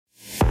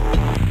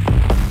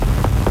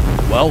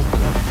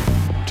Welcome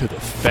to the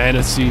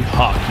Fantasy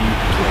Hockey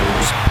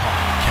Players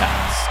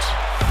Podcast.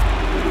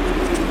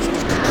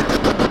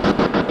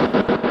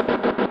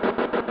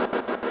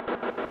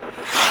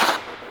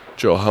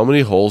 Joe, how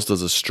many holes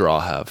does a straw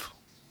have?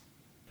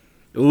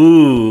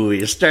 Ooh,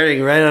 you're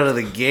starting right out of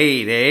the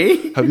gate,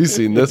 eh? Have you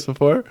seen this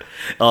before?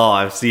 Oh,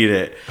 I've seen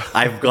it.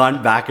 I've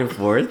gone back and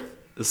forth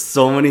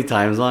so many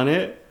times on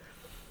it.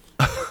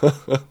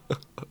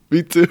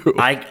 Me too.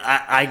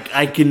 I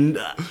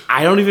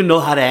don't even know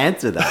how to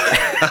answer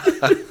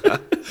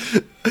that.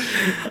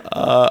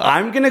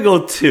 I'm gonna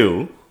go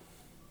 2,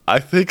 I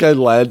think I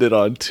landed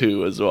on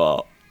 2 as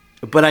well.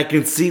 but I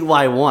can see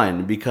why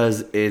 1,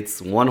 because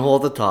it's 1 hole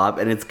at the top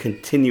and it's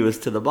continuous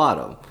to the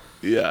bottom.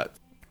 Yeah.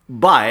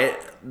 But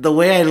the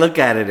way I look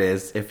at it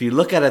is, if you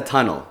look at a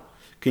tunnel,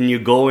 can you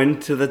go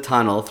into the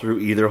tunnel through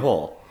either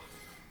hole?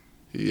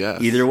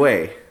 Yes. Either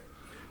way.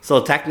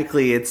 So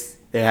technically it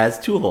has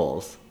 2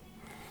 holes.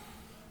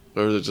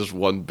 Or is it just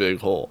one big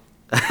hole?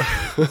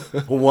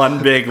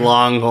 One big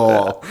long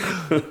hole.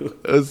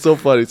 It's so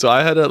funny. So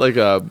I had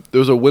there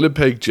was a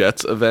Winnipeg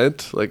Jets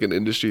event, like an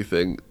industry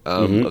thing,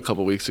 a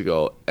couple weeks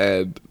ago,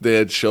 and they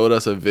had showed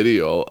us a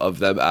video of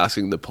them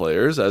asking the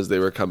players as they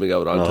were coming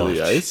out onto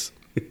the ice,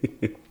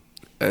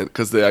 and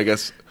because I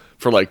guess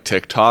for like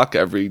TikTok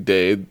every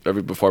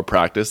before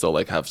practice they'll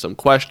like have some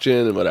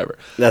question and whatever.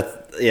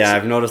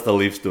 I've noticed the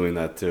Leafs doing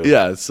that too.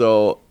 Yeah,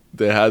 so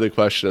they had the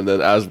question, and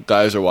then as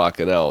guys are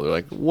walking out, they're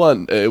like,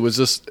 it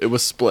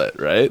was split,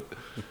 right?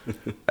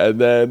 And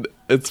then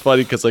it's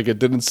funny because like it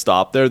didn't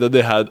stop there. Then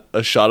they had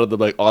a shot of them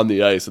like on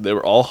the ice, and they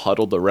were all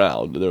huddled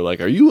around, and they're like,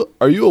 "Are you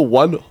a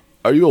one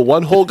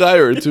hole guy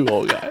or a 2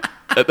 hole guy?"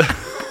 And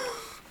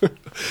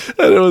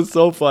it was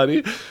so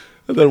funny.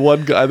 And then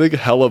one guy, I think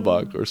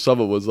Hellebuck or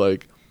someone was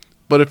like,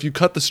 "But if you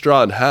cut the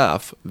straw in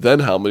half, then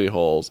how many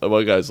holes?" And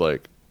one guy's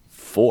like,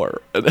 4.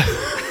 And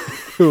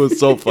it was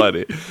so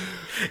funny.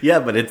 Yeah,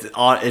 but it's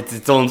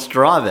its own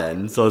straw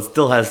then, so it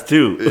still has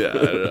 2. Yeah,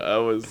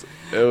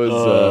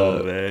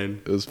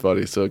 Man. It was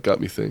funny, so it got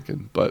me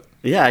thinking. But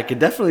Yeah, I could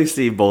definitely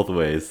see both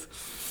ways.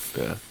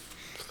 yeah.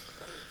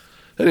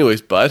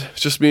 Anyways, bud,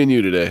 it's just me and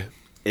you today.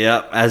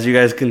 Yeah, as you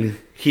guys can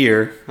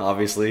hear,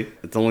 obviously,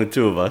 it's only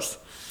 2 of us.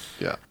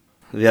 Yeah.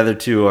 The other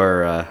 2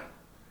 are,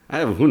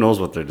 who knows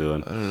what they're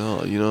doing. I don't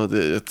know. You know,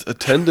 it's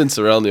attendance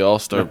around the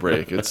All-Star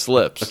break. It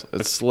slips.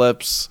 It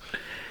slips.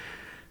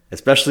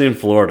 Especially in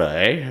Florida,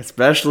 eh?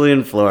 Especially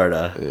in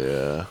Florida.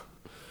 Yeah.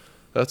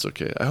 That's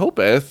okay. I hope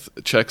Anth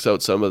checks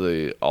out some of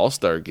the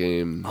All-Star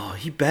game. Oh,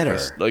 he better.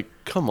 Like,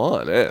 come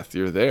on, Anth.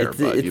 You're there,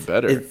 bud. You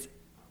better.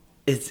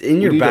 It's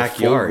in your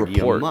backyard.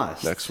 You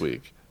must. Next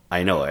week.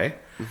 I know, eh?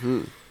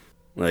 Mm-hmm.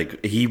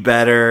 Like, he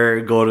better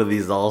go to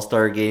these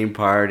All-Star game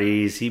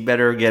parties. He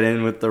better get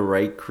in with the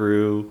right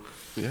crew.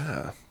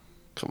 Yeah.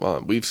 Come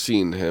on. We've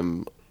seen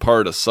him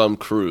part of some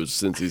crews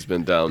since he's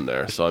been down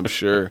there, so I'm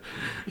sure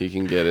he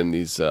can get in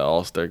these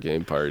All-Star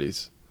game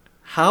parties.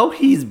 How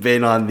he's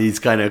been on these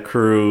kind of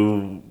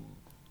crew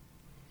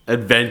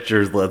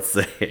adventures, let's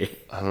say.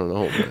 I don't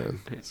know,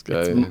 man. This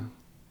guy,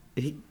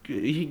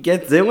 he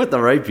gets in with the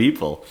right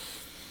people.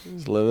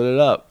 He's living it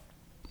up.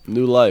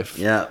 New life.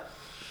 Yeah.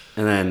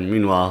 And then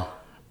meanwhile,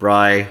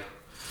 Bri,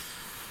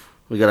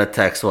 we got a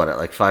text at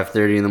like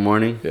 5:30 in the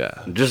morning.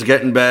 Yeah. Just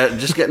getting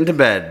to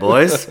bed,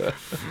 boys.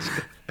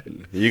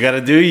 You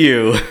gotta do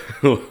you.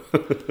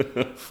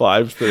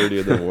 5:30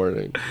 in the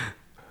morning.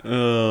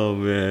 Oh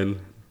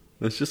man.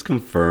 Let's just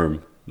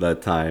confirm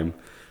that time.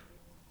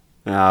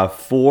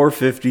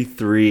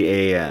 4:53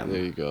 a.m.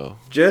 There you go.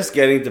 Just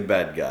getting to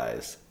bed,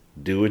 guys.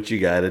 Do what you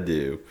gotta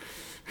do.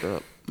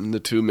 And the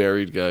 2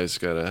 married guys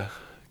gotta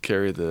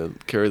carry the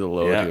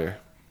load here.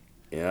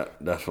 Yeah,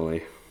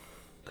 definitely.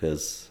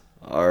 Because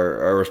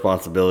our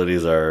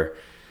responsibilities are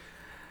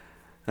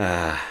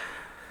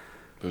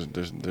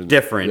There's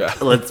different. Yeah.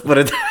 Let's put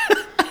it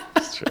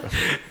That's true.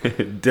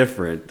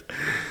 different.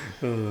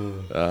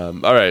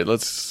 All right,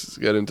 let's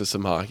get into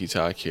some hockey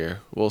talk here.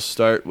 We'll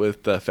start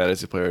with the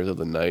fantasy players of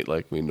the night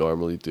like we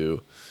normally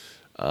do.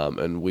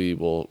 And we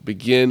will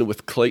begin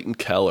with Clayton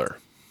Keller.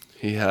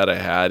 He had a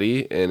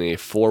hattie in a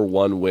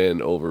 4-1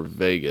 win over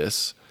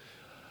Vegas.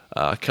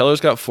 Keller's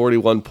got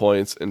 41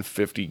 points in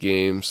 50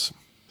 games.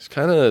 He's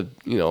kind of,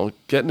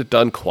 getting it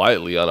done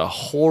quietly on a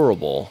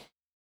horrible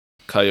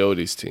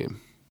Coyotes team.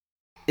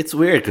 It's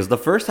weird because the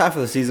first half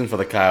of the season for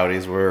the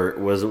Coyotes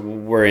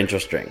were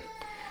interesting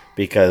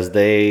because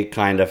they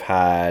kind of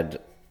had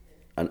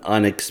an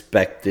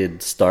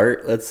unexpected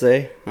start, let's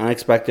say.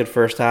 Unexpected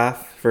first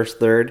half, first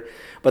third.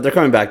 But they're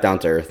coming back down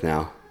to earth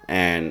now.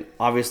 And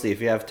obviously if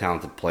you have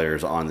talented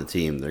players on the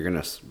team, they're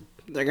gonna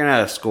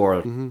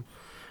score,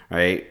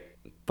 right?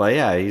 But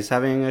yeah, he's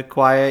having a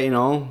quiet,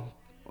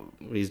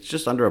 he's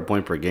just under a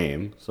point per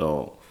game.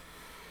 So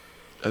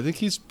I think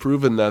he's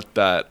proven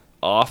that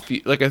off,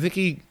 like I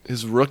think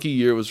his rookie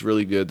year was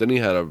really good. Then he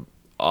had a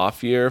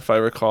off year, if I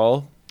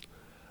recall.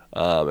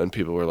 And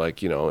people were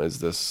like, was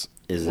this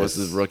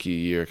rookie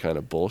year kind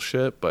of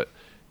bullshit? But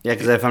yeah,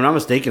 because if I'm not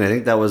mistaken, I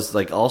think that was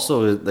like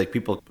also like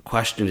people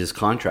questioned his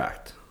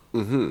contract.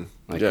 Mm-hmm.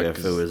 Like Yeah,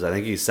 if it was, I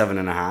think he's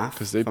 7.5.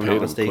 because they if I'm paid not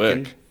him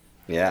mistaken. quick.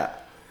 Yeah.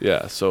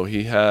 Yeah, so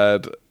he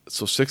had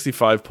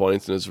 65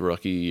 points in his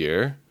rookie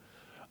year.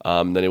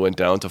 Then he went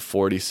down to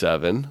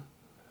 47,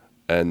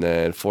 and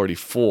then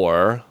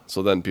 44.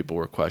 So then people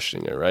were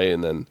questioning it, right?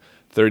 And then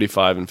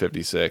 35 and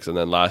 56, and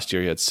then last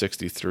year he had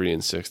 63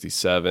 and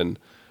 67.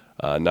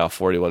 Now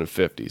 41 and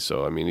 50.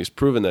 So I mean, he's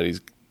proven that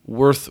he's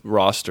worth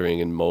rostering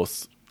in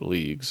most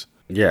leagues.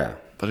 Yeah.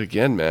 But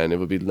again, man, it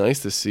would be nice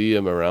to see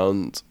him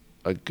around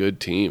a good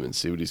team and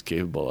see what he's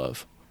capable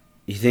of.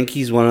 You think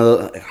he's one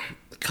of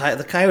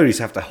the Coyotes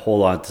have to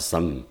hold on to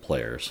some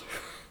players.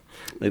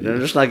 Like, they're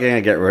just not going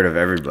to get rid of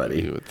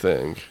everybody. You would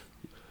think.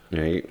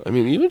 Right? I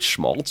mean, even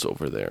Schmaltz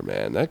over there,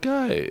 man. That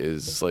guy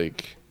is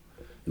like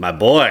My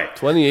boy.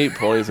 28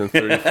 points and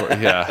 34.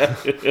 Yeah.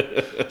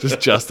 Just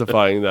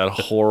justifying that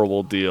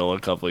horrible deal a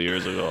couple of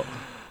years ago.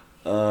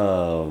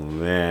 Oh,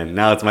 man.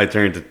 Now it's my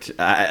turn to...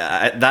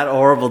 that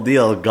horrible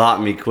deal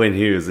got me Quinn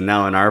Hughes, and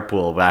now in our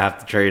pool, but I have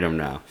to trade him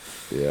now.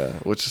 Yeah,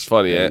 which is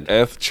funny.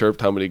 Anth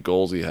chirped how many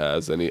goals he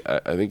has, and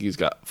I think he's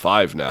got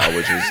 5 now,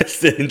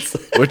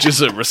 which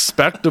is a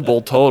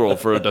respectable total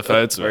for a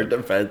defenseman. For a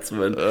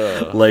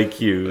defenseman like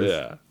Hughes.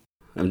 Yeah.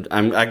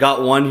 I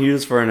got one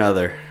Hughes for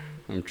another.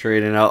 I'm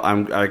trading out.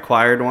 I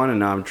acquired one, and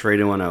now I'm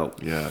trading one out.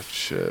 Yeah,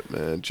 shit,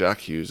 man. Jack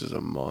Hughes is a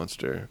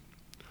monster.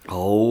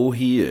 Oh,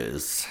 he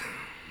is.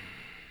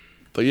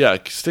 But yeah,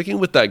 sticking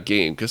with that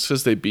game, just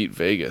because they beat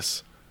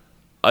Vegas.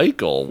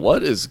 Eichel,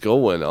 what is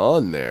going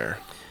on there?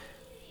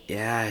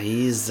 Yeah,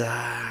 he's.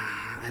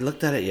 I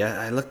looked at it. Yeah,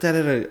 I looked at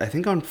it. I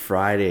think on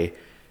Friday,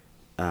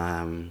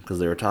 because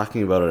they were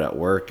talking about it at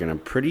work, and I'm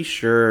pretty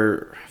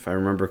sure, if I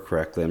remember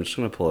correctly, I'm just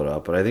gonna pull it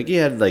up. But I think he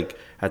had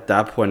at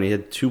that point he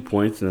had 2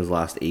 points in his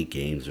last 8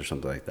 games or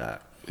something like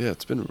that. Yeah,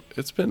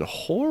 it's been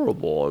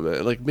horrible. I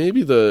mean, like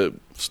maybe the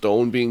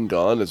Stone being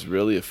gone is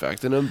really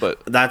affecting him,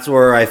 but That's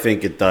where I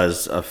think it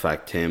does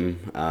affect him.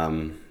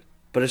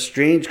 But it's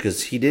strange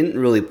because he didn't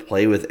really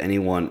play with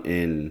anyone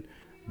in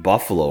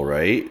Buffalo,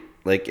 right?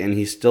 And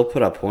he still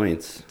put up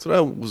points. that's what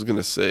I was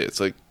gonna say. It's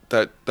like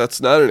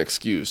that's not an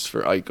excuse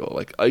for Eichel.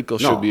 Like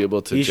Eichel No, should be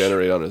able to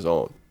generate on his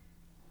own.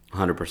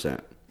 100%.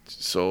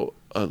 So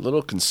a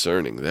little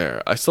concerning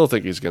there. I still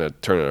think he's gonna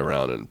turn it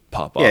around and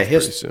pop off Yeah,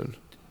 pretty soon.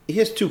 He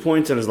has 2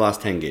 points in his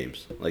last 10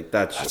 games.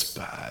 That's just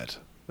bad.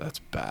 That's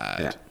bad.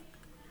 Yeah.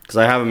 Because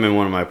I have him in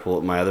one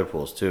of my other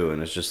pools too,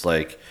 and it's just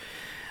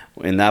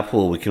in that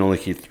pool we can only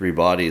keep 3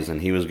 bodies,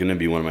 and he was going to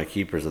be one of my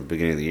keepers at the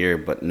beginning of the year.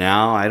 But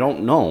now I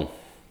don't know.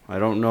 I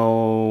don't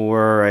know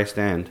where I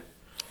stand.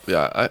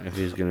 Yeah, if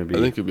he's going to be.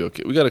 I think he'll be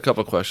okay. We got a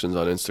couple questions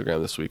on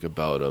Instagram this week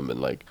about him,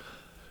 and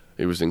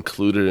he was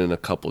included in a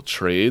couple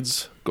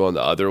trades going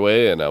the other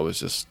way, and I was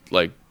just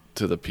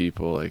to the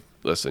people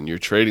listen, you're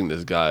trading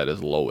this guy at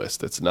his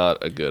lowest. It's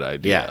not a good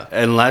idea.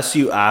 Yeah, unless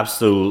you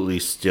absolutely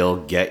still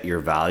get your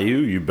value,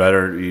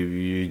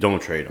 you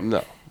don't trade him.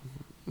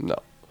 No.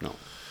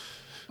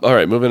 All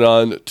right, moving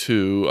on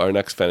to our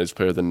next fantasy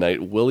player of the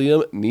night,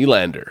 William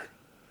Nylander.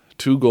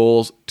 2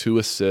 goals, 2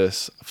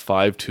 assists,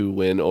 5-2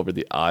 win over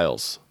the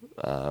Isles.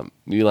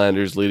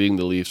 Nylander's leading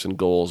the Leafs in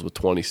goals with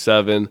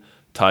 27,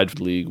 tied for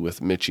the league with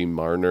Mitchie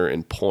Marner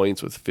in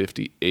points with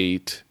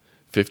 58,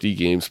 50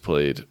 games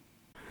played.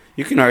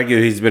 You can argue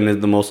he's been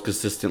the most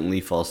consistent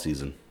Leaf all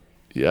season.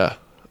 Yeah.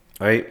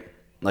 Right?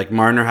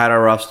 Marner had a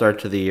rough start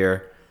to the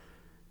year.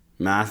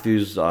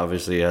 Matthews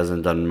obviously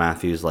hasn't done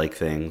Matthews-like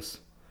things.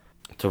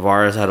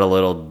 Tavares had a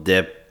little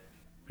dip,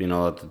 at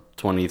the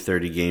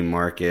 20-30 game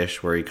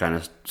mark-ish where he kind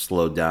of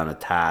slowed down a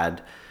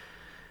tad.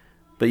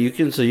 But you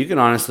can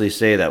honestly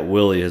say that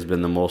Willie has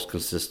been the most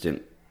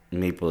consistent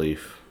Maple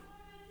Leaf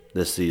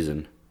this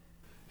season.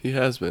 He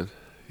has been.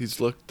 He's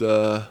looked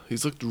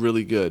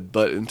really good,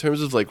 but in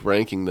terms of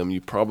ranking them,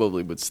 you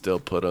probably would still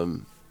put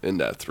him in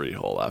that 3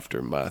 hole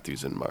after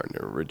Matthews and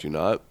Marner, would you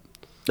not?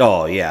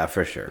 Oh yeah,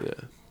 for sure.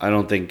 Yeah. I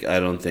don't think,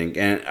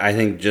 and I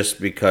think just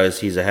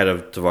because he's ahead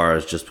of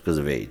Tavares just because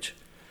of age.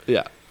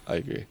 Yeah, I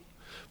agree.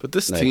 But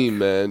this team,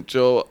 man,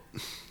 Joe,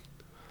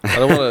 I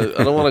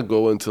don't want to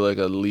go into a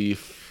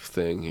Leaf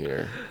thing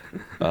here.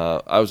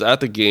 I was at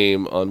the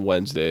game on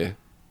Wednesday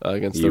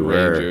against the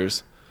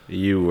Rangers.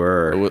 You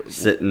were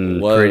sitting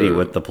pretty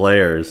with the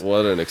players.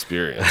 What an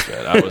experience,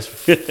 man! I was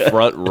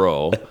front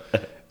row.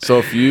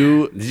 So did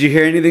you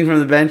hear anything from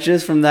the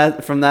benches from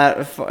that?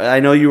 I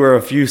know you were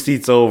a few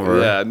seats over.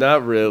 Yeah,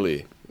 not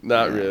really.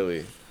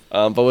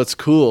 But what's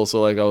cool?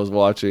 So I was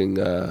watching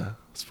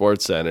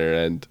Sports Center,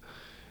 and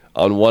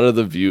on one of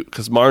the views,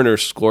 because Marner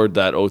scored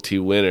that OT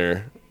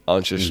winner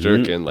on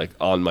Shesterkin,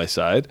 on my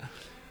side,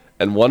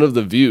 and one of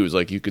the views,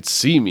 you could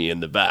see me in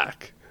the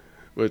back.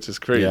 Which is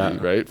crazy,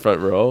 right?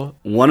 Front row.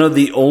 One of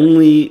the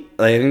only,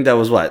 I think that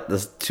was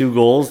the 2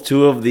 goals?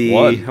 2 of the,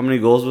 one. How many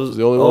goals was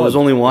the only one? It was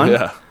only 1?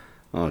 Yeah.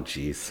 Oh,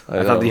 jeez.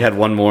 I thought you had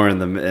one more in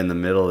the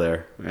middle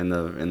there, in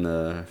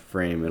the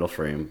middle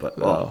frame. But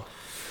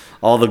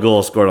all the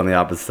goals scored on the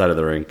opposite side of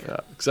the rink. Yeah,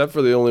 except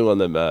for the only one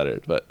that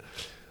mattered. But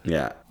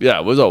yeah,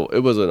 it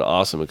was an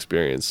awesome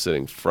experience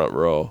sitting front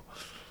row.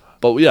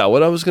 But yeah,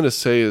 what I was gonna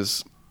say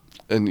is,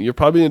 and you're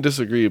probably gonna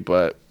disagree,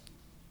 but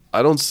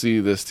I don't see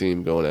this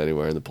team going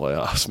anywhere in the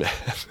playoffs, man.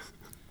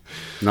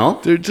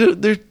 No?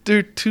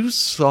 They're too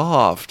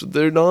soft.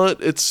 They're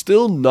not. It's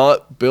still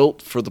not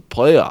built for the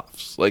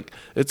playoffs. Like,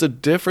 it's a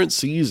different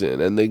season,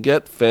 and they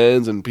get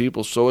fans and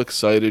people so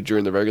excited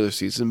during the regular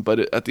season. But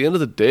at the end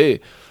of the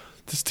day,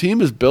 this team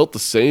is built the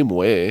same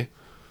way.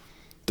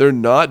 They're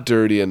not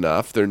dirty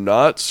enough. They're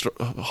not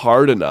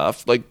hard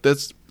enough. Like,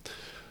 that's.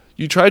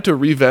 You tried to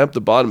revamp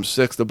the bottom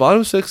six. The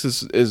bottom six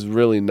is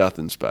really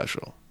nothing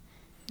special.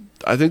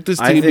 I think this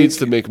team needs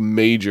to make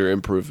major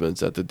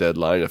improvements at the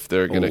deadline if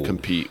they're going to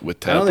compete with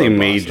Tampa. I don't think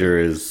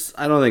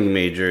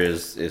major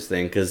is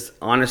thing, because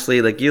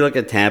honestly, like, you look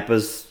at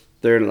Tampa's,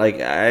 they're like,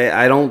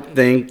 I don't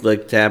think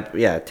like Tampa.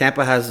 Yeah,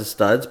 Tampa has the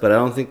studs, but I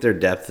don't think their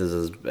depth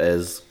is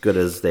as good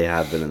as they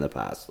have been in the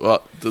past.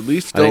 Well, the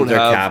Leafs don't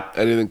have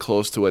anything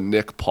close to a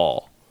Nick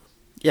Paul.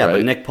 Yeah, right?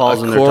 But Nick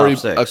Paul's in their top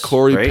six. A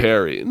Corey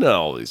Perry.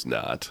 No, he's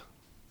not.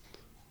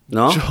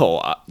 No? Joe,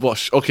 well,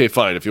 okay,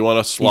 fine. If you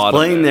want to slot him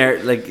playing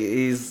there, like,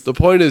 he's... The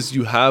point is,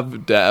 you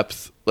have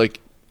depth. Like,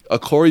 a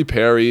Corey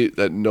Perry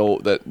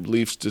that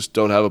Leafs just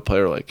don't have a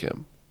player like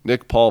him.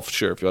 Nick Paul,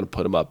 sure, if you want to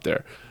put him up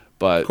there.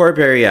 But Corey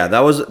Perry, yeah, that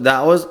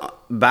was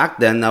back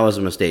then, that was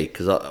a mistake,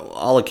 because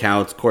all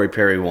accounts, Corey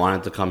Perry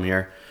wanted to come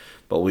here,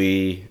 but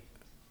we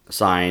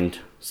signed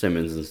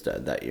Simmons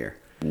instead that year.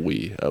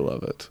 I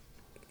love it.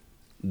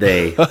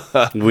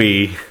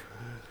 We.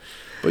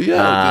 But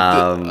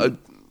yeah,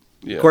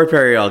 yeah. Corey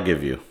Perry, I'll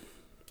give you.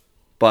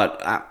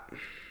 But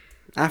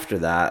after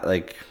that,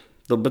 like,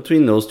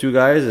 between those two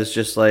guys, it's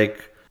just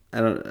like,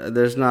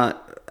 there's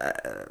not,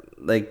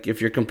 like,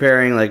 if you're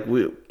comparing, like,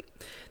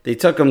 they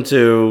took them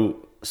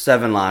to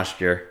 7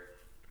 last year,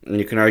 and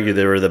you can argue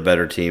they were the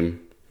better team.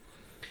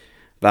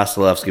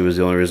 Vasilevsky was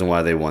the only reason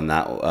why they won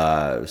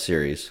that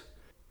series,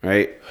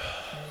 right?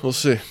 We'll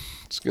see.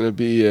 It's going to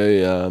be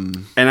a...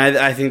 And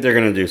I think they're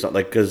going to do something.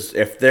 Like, because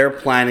if they're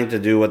planning to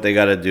do what they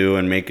got to do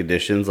and make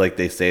additions, like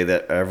they say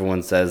that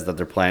everyone says that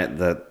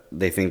that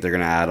they think they're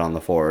going to add on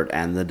the forward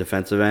and the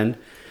defensive end,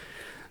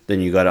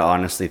 then you got to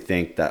honestly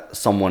think that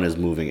someone is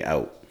moving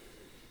out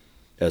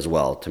as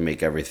well to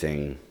make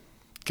everything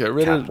Get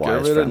rid of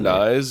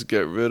Nyes.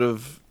 Get rid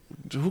of...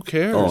 Who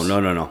cares? Oh,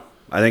 no.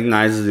 I think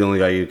Nyes is the only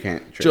guy you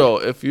can't trade. Joe,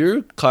 if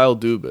you're Kyle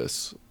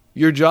Dubas,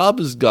 your job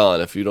is gone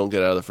if you don't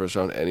get out of the first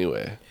round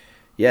anyway.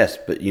 Yes,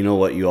 but you know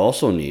what you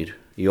also need?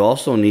 You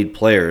also need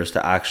players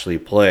to actually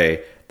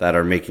play that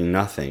are making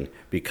nothing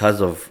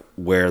because of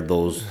where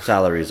those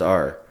salaries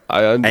are.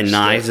 I understand. And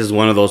Nyes is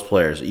one of those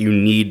players. You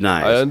need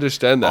Nyes. I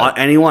understand that.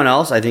 Anyone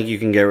else, I think you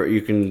can try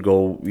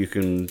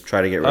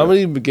to get rid of. How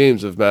many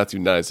games of Matthew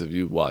Nyes have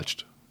you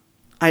watched?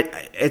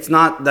 That's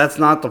not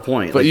the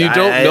point. But like, you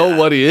don't know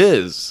what he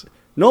is.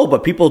 No,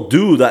 but people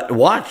do that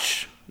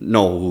watch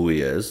know who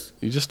he is.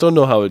 You just don't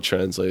know how it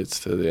translates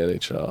to the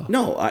NHL.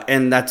 No,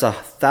 and that's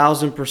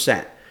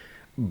 1,000%.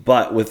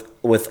 But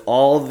with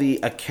all the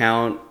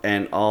account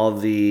and all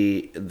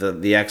the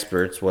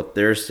experts, what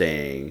they're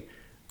saying,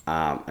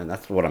 and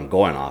that's what I'm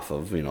going off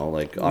of, you know,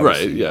 like,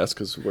 obviously, right? Yes,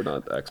 because we're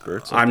not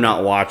experts. I'm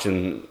not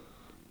watching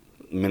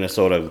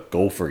Minnesota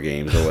Gopher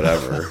games or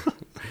whatever.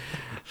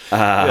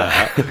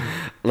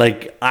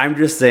 Like, I'm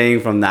just saying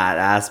from that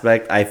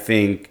aspect, I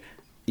think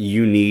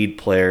you need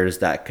players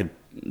that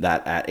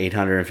at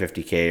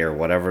 $850K or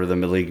whatever the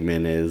league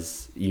min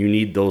is, you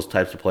need those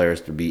types of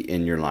players to be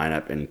in your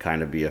lineup and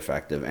kind of be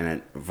effective.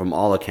 And from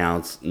all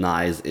accounts,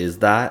 Nyes is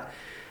that.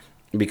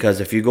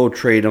 Because if you go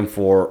trade him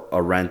for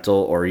a rental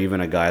or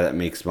even a guy that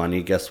makes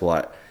money, guess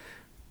what?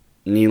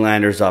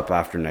 Nylander's up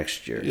after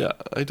next year. Yeah,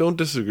 I don't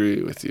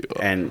disagree with you.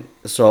 And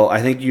so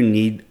I think you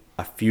need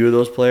a few of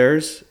those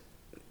players.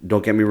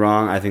 Don't get me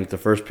wrong. I think the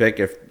first pick,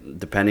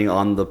 depending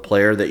on the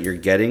player that you're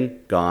getting,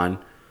 gone.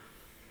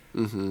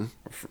 Mm-hmm.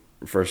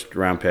 First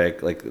round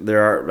pick, I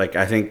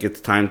think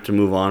it's time to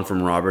move on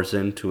from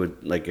Robertson to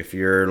if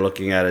you're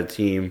looking at a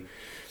team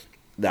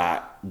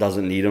that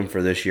doesn't need him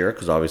for this year,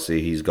 because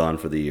obviously he's gone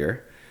for the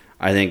year.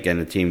 I think, and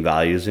the team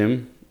values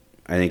him,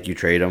 I think you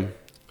trade him.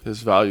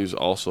 His value's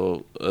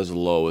also as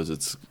low as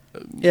it's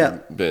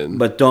been.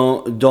 But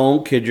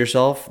don't kid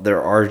yourself.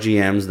 There are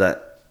GMs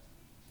that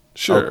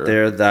out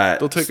there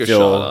that they'll take a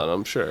shot on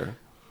him, sure.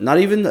 Not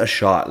even a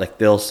shot. Like,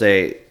 they'll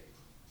say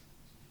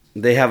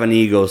they have an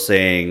ego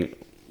saying,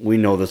 we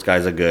know this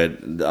guy's a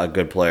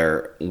good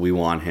player. We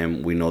want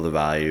him. We know the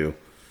value.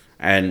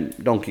 And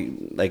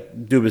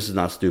Dubas is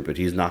not stupid.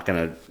 He's not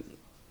going to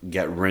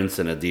get rinsed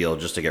in a deal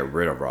just to get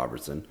rid of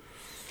Robertson.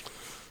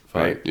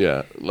 Fine. Right?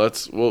 Yeah.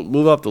 We'll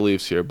move off the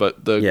Leafs here.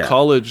 But the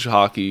college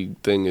hockey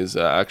thing is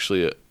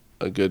actually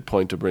a good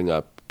point to bring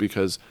up,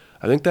 because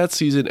I think that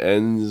season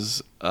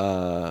ends,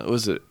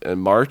 was it in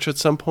March at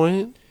some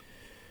point?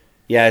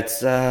 Yeah,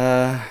 it's...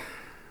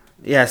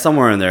 Yeah,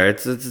 somewhere in there.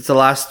 It's the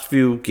last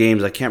few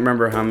games. I can't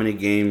remember how many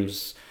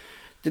games.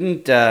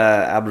 Didn't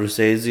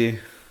Abruzzese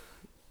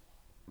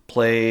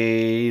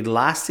play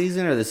last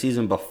season or the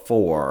season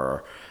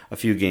before? A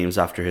few games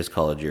after his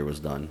college year was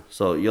done.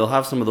 So you'll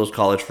have some of those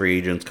college free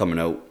agents coming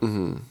out.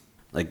 Mm-hmm.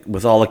 Like,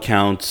 with all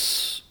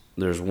accounts,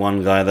 there's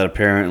one guy that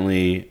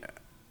apparently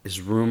is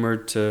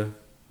rumored to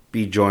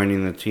be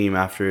joining the team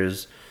after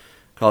his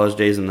college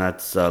days, and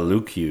that's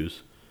Luke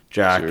Hughes,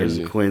 Jack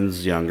Jersey. and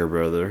Quinn's younger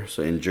brother,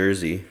 so in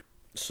Jersey.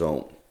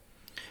 So,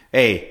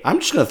 hey, I'm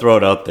just going to throw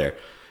it out there.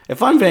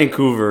 If I'm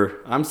Vancouver,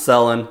 I'm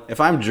selling. If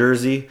I'm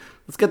Jersey,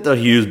 let's get the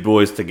Hughes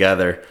boys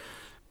together.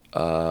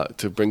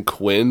 To bring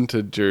Quinn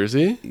to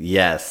Jersey?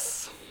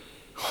 Yes.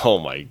 Oh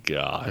my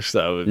gosh,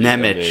 that would be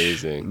Nemec.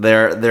 amazing.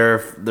 They're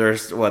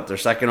what, their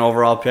second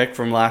overall pick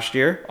from last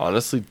year?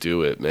 Honestly,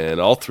 do it, man.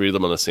 All three of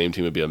them on the same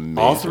team would be amazing.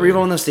 All three of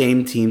them on the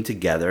same team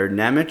together.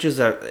 Nemec is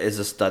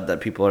a stud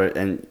that people are,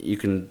 and you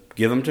can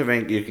give him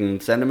to you can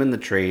send him in the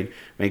trade.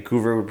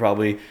 Vancouver would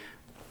probably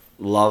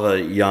love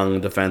a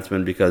young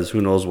defenseman because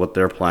who knows what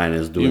their plan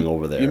is doing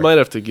over there. You might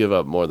have to give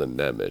up more than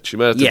Nemec. You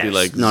might have to be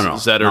like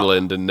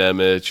Zetterlund and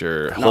Nemec,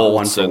 or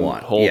Holtz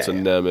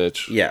and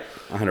Nemec. Yeah,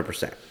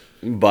 100%.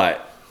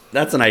 But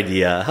that's an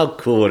idea. How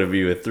cool would it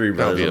be with three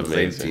brothers on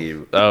the same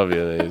team? That would be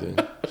amazing.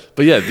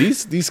 But yeah,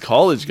 these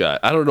college guys,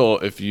 I don't know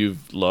if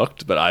you've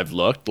looked, but I've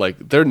looked.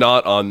 Like, they're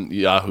not on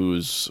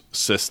Yahoo's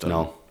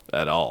system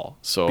at all.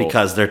 So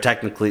because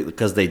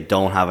they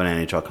don't have an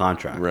NHL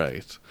contract.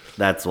 Right.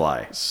 That's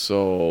why.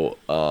 So,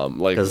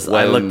 because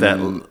I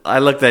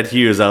looked at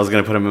Hughes, I was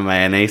going to put him in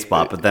my NA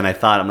spot, but then I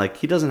thought, I'm like,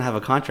 he doesn't have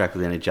a contract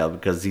with the NHL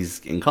because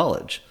he's in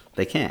college.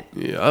 They can't.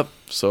 Yep.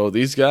 So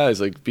these guys,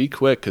 like, be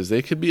quick because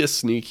they could be a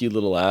sneaky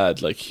little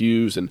ad, like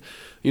Hughes. And,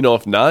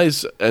 if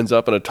Nyes ends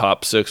up in a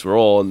top 6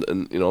 role and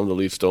the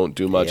Leafs don't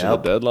do much at the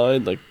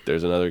deadline, like,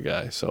 there's another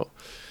guy. So,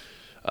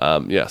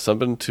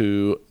 something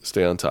to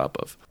stay on top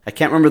of. I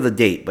can't remember the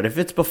date, but if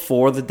it's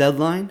before the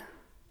deadline,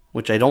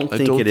 which I don't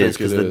think it is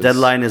because the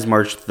deadline is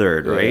March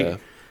 3rd, right?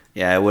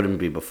 Yeah, it wouldn't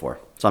be before.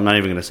 So I'm not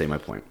even going to say my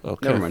point.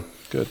 Okay. Never mind.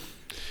 Good.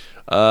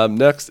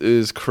 Next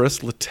is Chris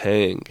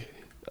Letang.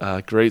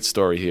 Great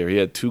story here. He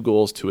had 2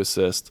 goals, 2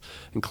 assists,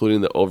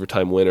 including the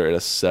overtime winner in a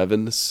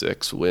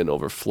 7-6 win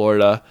over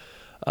Florida.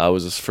 It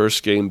was his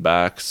first game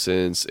back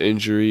since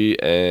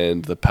injury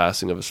and the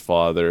passing of his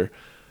father,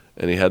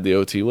 and he had the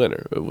OT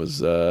winner. It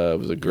was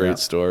a great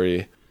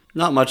story.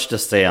 Not much to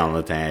say on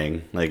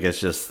Letang. Like, it's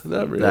just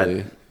not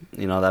really.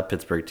 That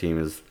Pittsburgh team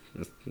is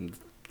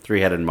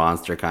 3-headed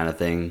monster kind of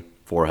thing.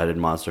 4-headed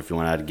monster if you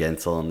want to add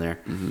Gensel in there.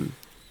 Mm-hmm.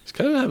 He's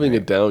kind of having a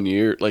down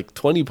year, like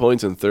 20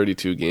 points in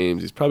 32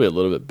 games. He's probably a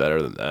little bit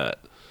better than that.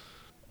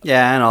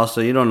 Yeah, and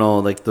also you don't know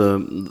like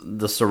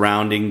the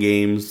surrounding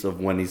games of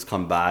when he's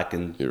come back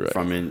and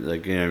from it,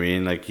 like, you know what I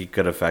mean, like he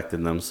could have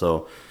affected them.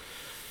 So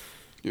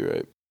you're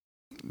right.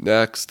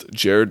 Next,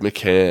 Jared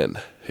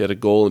McCann. He had a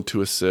goal and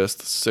 2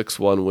 assists,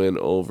 6-1 win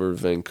over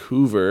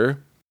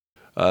Vancouver.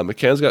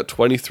 McCann's got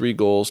 23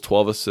 goals,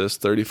 12 assists,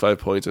 35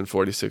 points in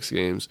 46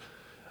 games.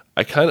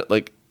 I kind of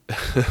like.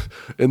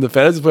 In the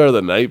Fantasy Player of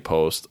the Night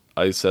post,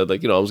 I said,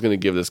 like, I was going to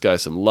give this guy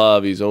some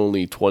love. He's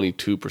only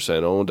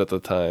 22% owned at the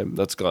time.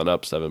 That's gone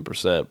up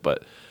 7%.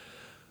 But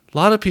a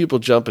lot of people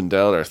jumping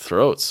down our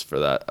throats for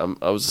that.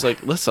 I was just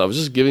like, listen, I was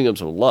just giving him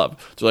some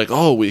love. They're like,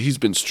 he's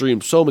been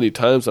streamed so many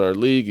times in our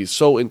league. He's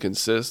so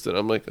inconsistent.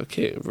 I'm like,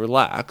 okay,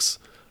 relax.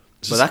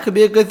 But that could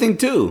be a good thing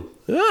too.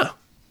 Yeah.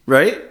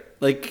 Right?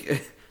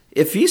 Like,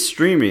 if he's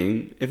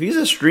streaming, if he's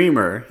a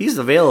streamer, he's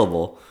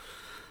available.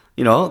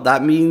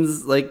 That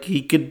means like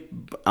he could,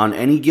 on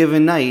any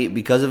given night,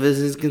 because of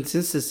his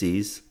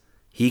inconsistencies,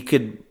 he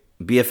could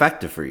be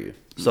effective for you.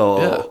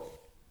 So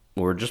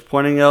we're just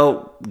pointing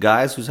out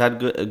guys who've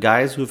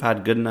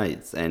had good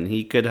nights, and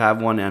he could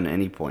have one at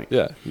any point.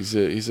 Yeah, he's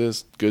a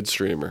good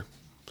streamer.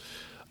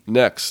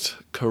 Next,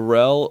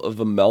 Karel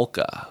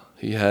Vejmelka.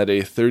 He had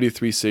a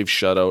 33 save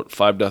shutout,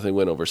 5-0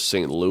 win over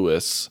St.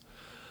 Louis.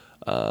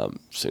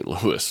 St.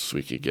 Louis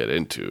we could get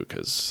into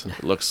because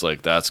it looks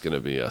like that's going to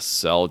be a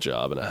sell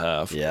job and a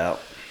half. Yeah.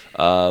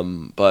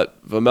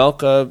 But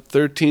Vejmelka,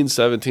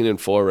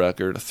 13-17-4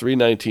 record,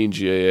 319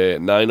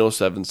 GAA,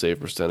 907 save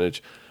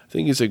percentage. I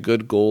think he's a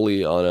good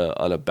goalie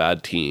on a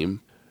bad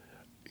team.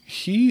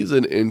 He's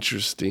an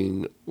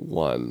interesting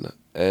one,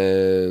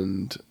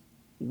 and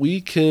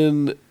we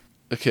can.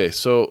 Okay,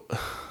 so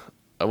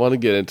I want to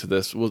get into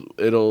this.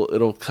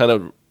 It'll kind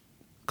of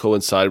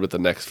coincide with the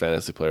next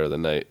Fantasy Player of the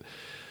Night.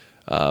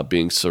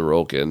 Being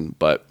Sorokin,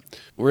 but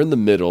we're in the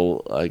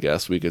middle, I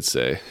guess we could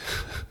say,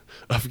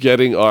 of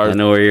getting our. I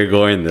know where you're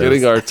going.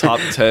 Getting our top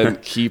 10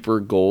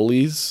 keeper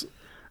goalies.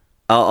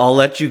 I'll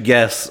let you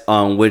guess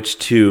on which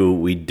 2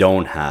 we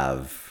don't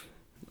have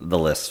the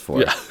list for.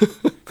 Yeah,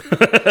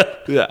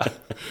 yeah.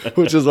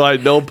 Which is why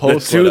no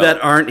post. The 2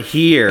 that aren't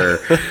here.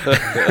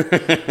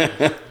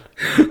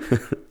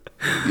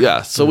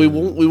 Yeah, so we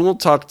won't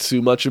talk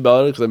too much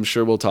about it because I'm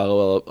sure we'll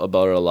talk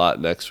about it a lot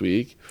next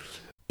week.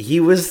 He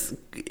was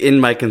in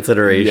my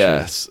consideration.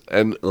 Yes,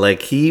 and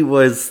like he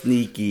was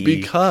sneaky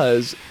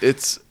because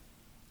it's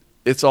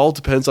all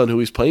depends on who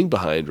he's playing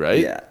behind, right?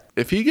 Yeah.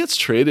 If he gets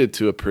traded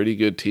to a pretty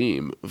good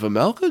team,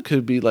 Vejmelka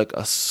could be like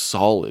a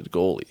solid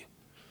goalie.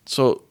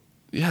 So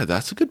yeah,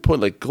 that's a good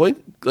point.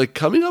 Like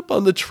coming up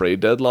on the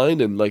trade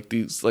deadline and like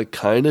these like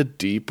kind of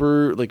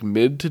deeper, like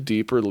mid to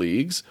deeper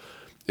leagues,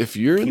 if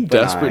you're in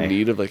desperate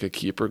need of like a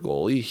keeper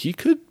goalie, he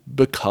could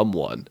become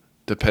one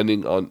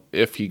depending on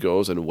if he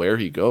goes and where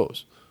he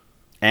goes.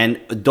 And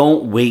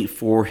don't wait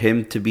for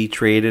him to be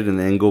traded and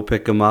then go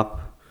pick him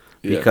up,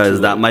 Yeah, because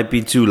too that late. might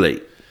be too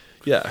late.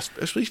 Yeah,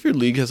 especially if your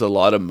league has a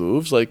lot of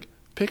moves, like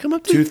pick him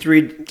up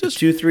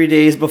 2-3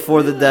 days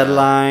before the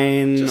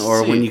deadline, just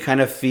or when see. you kind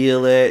of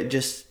feel it,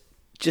 just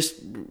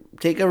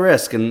take a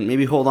risk and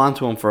maybe hold on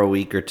to him for a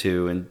week or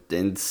two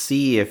and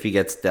see if he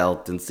gets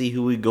dealt and see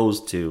who he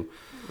goes to.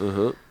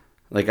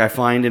 Like I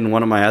find in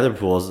one of my other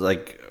pools,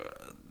 like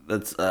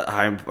that's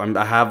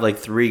I have like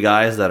 3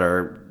 guys that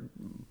are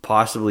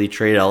possibly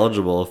trade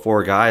eligible,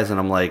 4 guys, and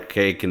I'm like,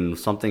 okay, can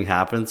something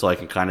happen so I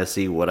can kind of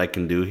see what I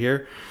can do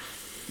here?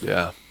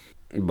 Yeah.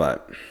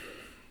 But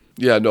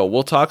Yeah, no,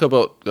 we'll talk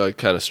about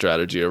kind of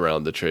strategy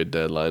around the trade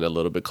deadline a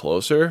little bit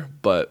closer,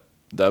 but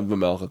that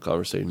Vejmelka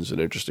conversation is an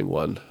interesting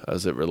one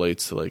as it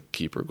relates to like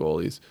keeper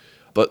goalies.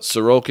 But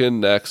Sorokin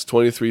next,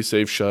 23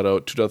 save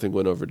shutout, 2-0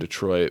 win over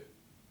Detroit.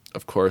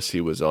 Of course,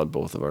 he was on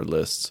both of our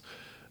lists.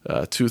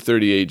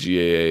 238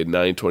 GAA,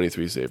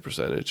 923 save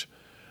percentage.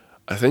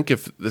 I think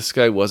if this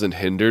guy wasn't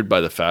hindered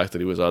by the fact that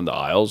he was on the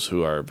Isles,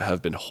 who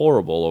have been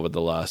horrible over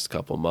the last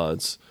couple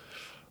months,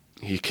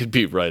 he could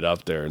be right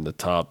up there in the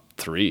top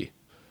 3.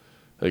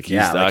 Like he's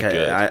that like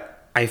good.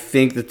 I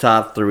think the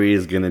top 3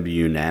 is going to be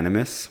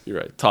unanimous, You're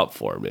right. Top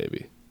 4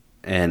 maybe.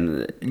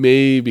 and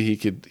Maybe he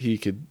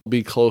could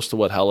be close to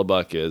what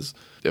Hellebuck is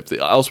if the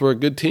Isles were a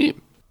good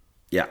team.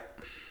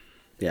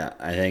 yeah,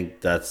 I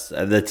think that's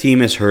the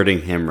team is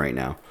hurting him right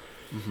now,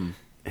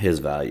 his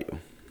value,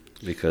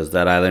 because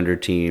that Islander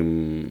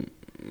team,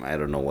 I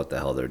don't know what the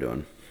hell they're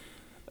doing.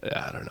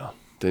 Yeah, I don't know.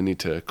 They need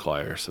to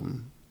acquire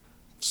some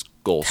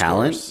goal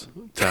Talent? scorers.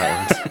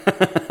 Talent.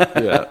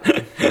 Yeah,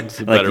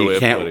 that's a better way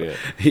of putting it.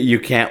 You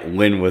can't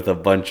win with a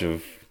bunch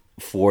of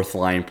 4th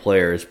line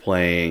players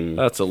playing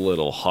That's a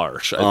little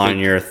harsh. on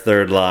your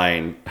 3rd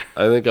line.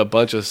 I think a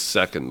bunch of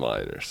second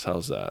liners.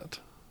 How's that?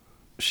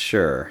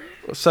 Sure,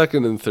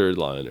 Second and third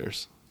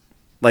liners.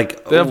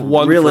 like They have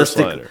one first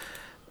liner.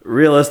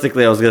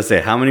 Realistically, I was gonna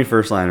say, how many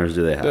 1st liners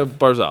do they have? They have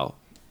Barzal.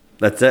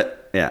 That's it.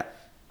 Yeah.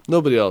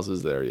 Nobody else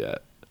is there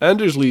yet.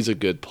 Anders Lee's a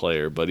good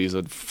player, but he's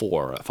a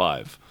 4 at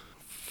 5.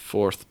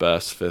 4th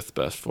best, 5th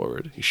best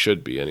forward. He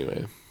should be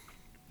anyway.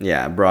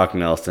 Yeah, Brock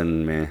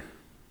Nelson, man.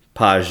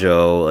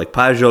 Pajot. Like,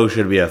 Pajot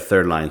should be a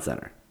 3rd line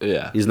center.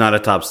 Yeah. He's not a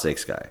top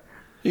 6 guy.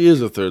 He is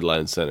a third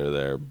line center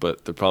there,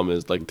 but the problem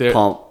is like they're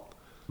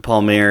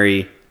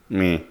Palmieri,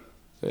 meh.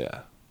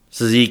 yeah.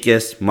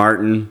 Cizikas,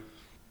 Martin,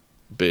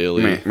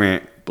 Bailey, meh, meh.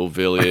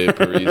 Beauvillier,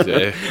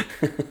 Parise.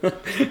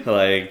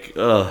 Like,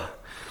 ugh.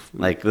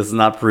 Like, this is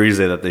not Parise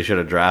that they should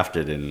have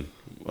drafted in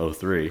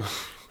 03.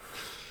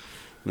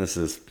 This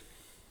is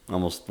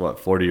almost,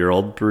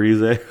 40-year-old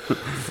Parise?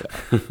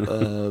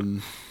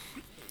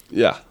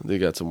 Yeah, they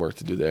got some work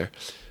to do there.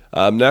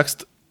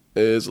 Next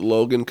is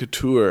Logan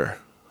Couture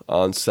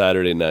on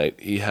Saturday night.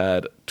 He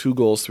had 2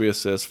 goals, 3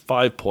 assists,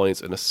 5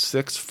 points, and a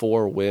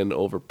 6-4 win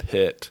over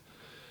Pitt.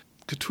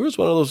 Couture's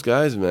one of those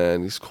guys,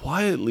 man. He's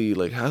quietly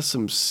has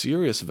some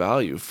serious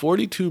value.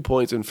 42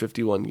 points in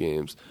 51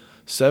 games,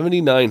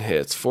 79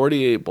 hits,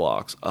 48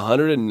 blocks,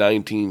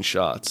 119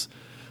 shots.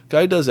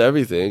 Guy does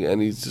everything,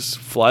 and he just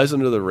flies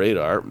under the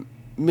radar.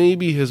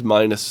 Maybe his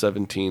minus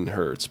 17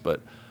 hurts,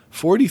 but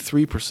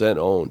 43%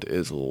 owned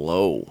is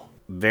low.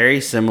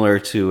 Very similar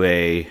to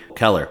a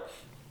Keller.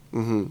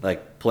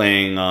 Like,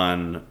 playing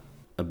on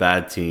a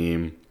bad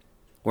team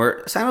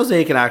where San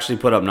Jose can actually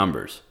put up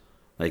numbers.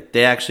 Like,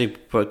 they actually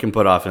can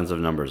put offensive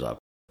numbers up.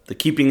 The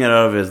keeping it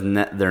out of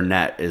their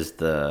net is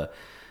the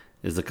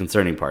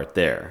concerning part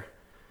there.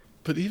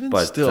 But even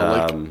But, still,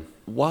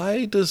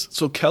 why does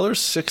Keller's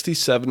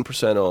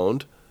 67%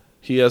 owned?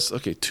 He has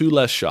 2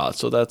 less shots,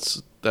 so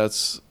that's they're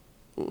the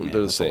that's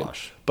a same,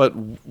 wash. but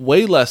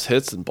way less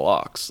hits and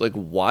blocks. Like,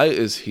 why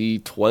is he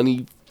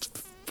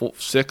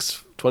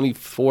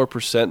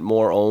 24%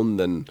 more owned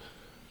than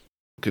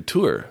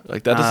Couture?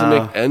 Like, that doesn't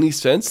make any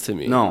sense to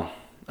me. No.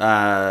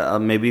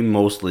 Maybe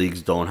most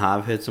leagues don't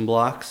have hits and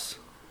blocks,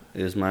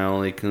 is my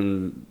only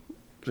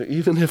But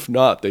even if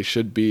not, they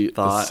should be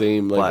thought. the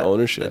same But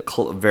ownership,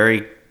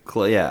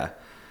 yeah.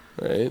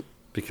 right?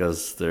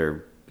 Because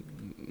they're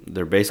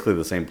basically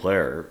the same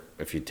player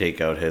if you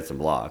take out hits and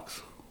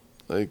blocks.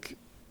 Like,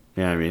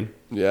 You know what I mean?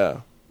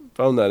 yeah,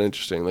 found that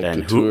interesting. Like,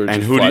 And Couture who just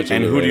do flies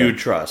under the you radar.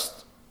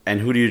 trust?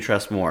 And who do you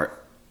trust more?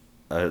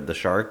 The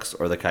Sharks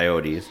or the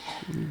Coyotes?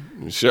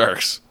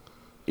 Sharks?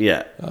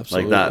 Yeah,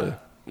 Absolutely. like that.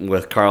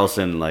 With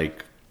Carlson,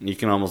 like, you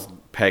can almost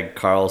peg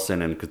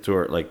Carlson and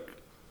Couture. Like,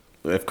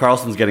 if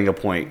Carlson's getting a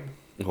point,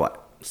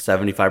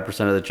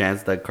 75% of the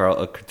chance that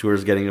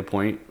Couture's getting a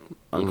point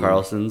on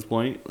Carlson's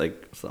point?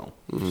 Like, so.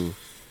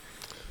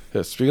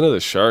 Yeah, speaking of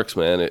the Sharks,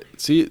 man,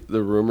 see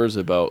the rumors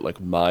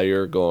about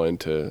Meyer going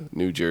to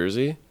New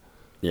Jersey?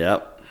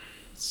 Yep.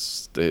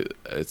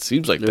 It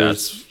seems like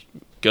that's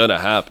gonna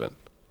happen.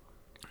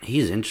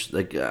 He's interesting.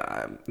 Like,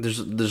 there's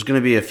going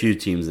to be a few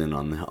teams in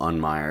on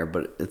Meyer,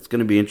 but it's going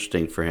to be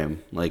interesting for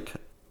him. Like,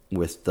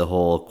 with the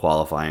whole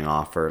qualifying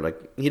offer, like,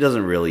 he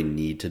doesn't really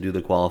need to do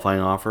the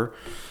qualifying offer.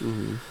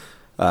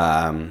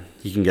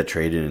 He can get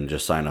traded and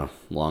just sign a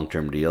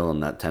long-term deal,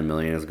 and that $10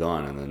 million is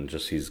gone, and then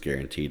just he's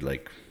guaranteed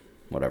like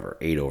whatever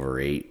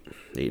 8/8,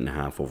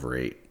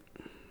 8.5/8.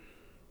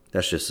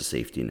 That's just a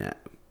safety net.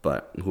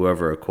 But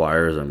whoever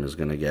acquires him is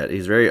going to get.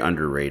 He's very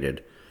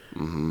underrated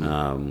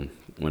when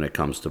it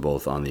comes to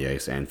both on the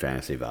ice and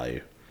fantasy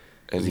value.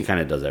 And he kind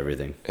of does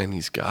everything. And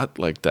he's got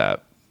like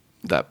that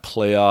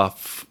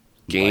playoff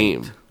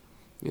game, right.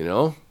 You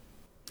know?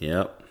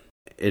 Yep.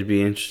 It'd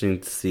be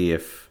interesting to see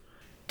if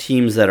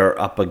teams that are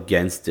up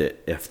against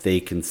it, if they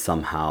can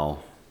somehow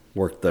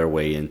work their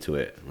way into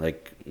it.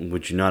 Like,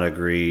 would you not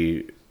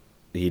agree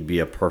he'd be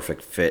a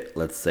perfect fit,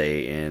 let's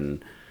say,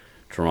 in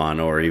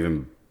Toronto or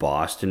even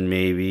Boston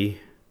maybe?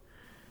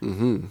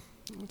 Mm-hmm.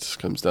 It just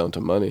comes down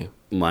to money.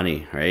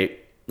 Money, right?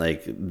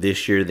 Like,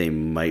 this year they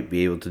might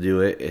be able to do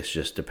it. It's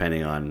just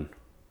depending on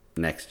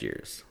next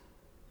year's.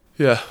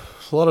 Yeah,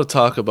 a lot of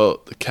talk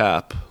about the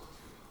cap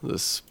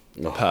this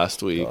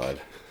past week. God.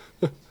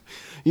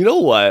 You know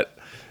what?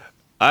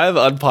 I have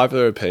an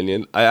unpopular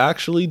opinion. I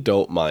actually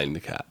don't mind the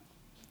cap.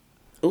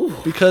 Ooh,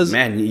 because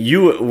man,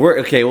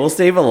 we'll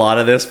save a lot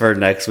of this for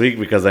next week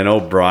because I know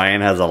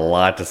Brian has a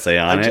lot to say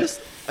on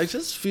it. I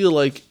just feel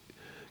like,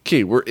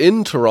 okay, we're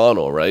in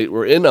Toronto, right?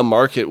 We're in a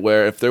market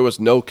where if there was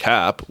no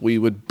cap, we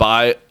would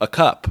buy a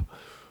cup.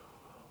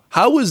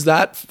 How is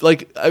that?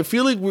 Like, I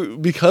feel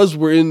like because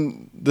we're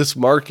in this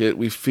market,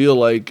 we feel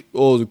like,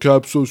 oh, the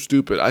cap's so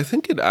stupid. I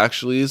think it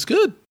actually is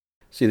good.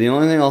 See, the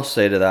only thing I'll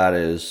say to that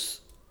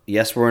is,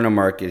 yes, we're in a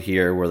market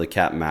here where the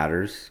cap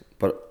matters,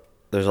 but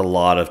there's a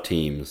lot of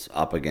teams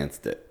up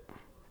against it.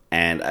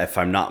 And if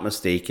I'm not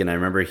mistaken, I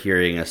remember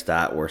hearing a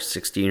stat where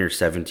 16 or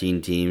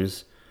 17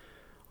 teams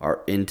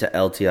are into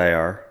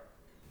LTIR.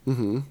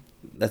 Mm-hmm.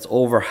 That's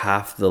over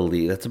half the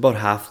league. That's about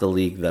half the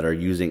league that are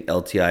using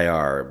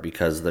LTIR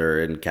because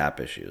they're in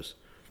cap issues.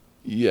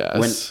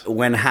 Yes.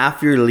 When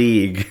half your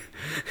league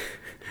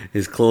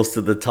is close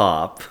to the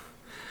top,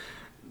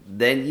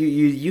 then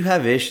you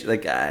have issues.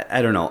 Like,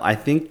 I don't know. I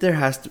think there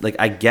has to, like,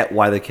 I get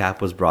why the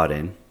cap was brought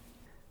in.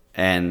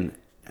 And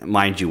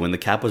mind you, when the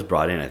cap was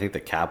brought in, I think the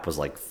cap was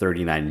like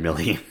 39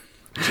 million.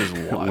 Which is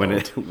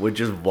wild. Which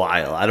is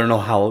wild. I don't know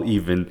how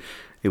even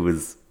it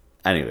was.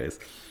 Anyways,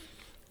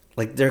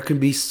 like, there can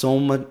be so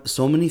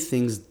many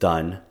things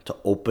done to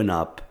open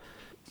up.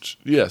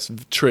 Yes,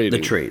 trading.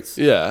 The trades.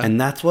 Yeah.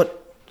 And that's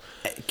what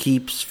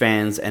keeps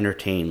fans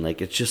entertained.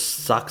 Like, it just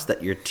sucks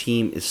that your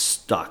team is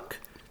stuck.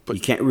 But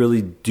you can't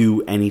really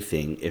do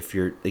anything if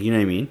you're, you know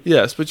what I mean?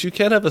 Yes, but you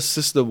can't have a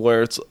system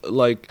where it's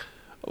like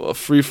a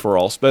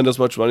free-for-all. Spend as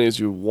much money as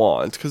you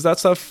want, because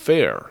that's not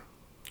fair.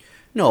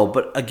 No,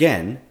 but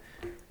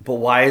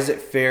why is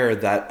it fair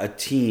that a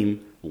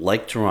team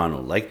like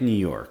Toronto, like New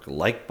York,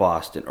 like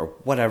Boston, or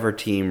whatever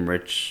team,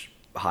 rich,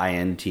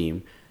 high-end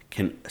team,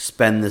 can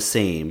spend the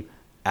same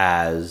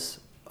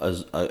as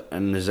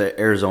an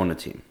Arizona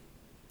team?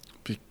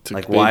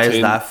 Why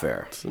is that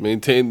fair? To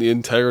maintain the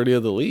integrity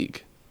of the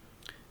league.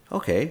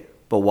 Okay,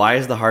 but why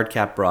is the hard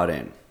cap brought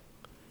in?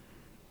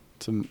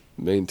 To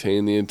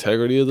maintain the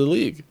integrity of the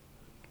league.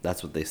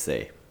 That's what they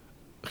say.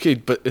 Okay,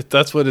 but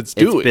that's what it's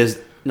doing.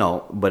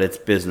 No, but it's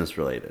business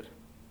related.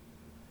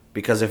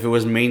 Because if it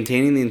was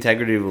maintaining the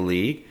integrity of the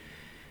league,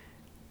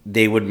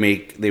 they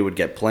would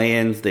get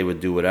play-ins, they would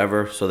do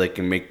whatever, so they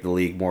can make the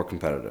league more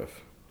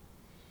competitive.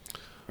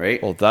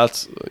 Right? Well,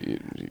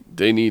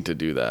 they need to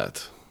do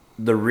that.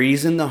 The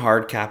reason the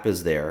hard cap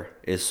is there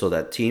is so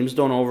that teams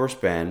don't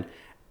overspend,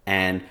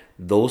 and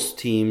those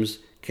teams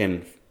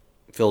can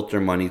filter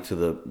money to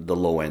the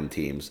low-end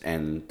teams.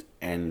 And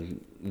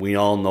we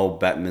all know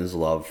Bettman's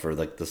love for,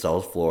 like, the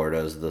South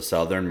Floridas, the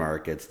southern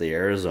markets, the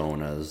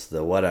Arizonas,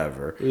 the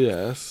whatever.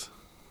 Yes.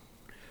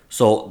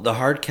 So the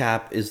hard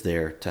cap is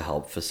there to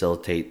help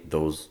facilitate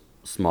those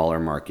smaller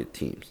market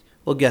teams.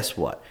 Well, guess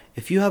what?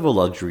 If you have a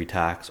luxury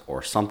tax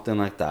or something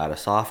like that, a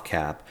soft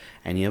cap,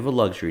 and you have a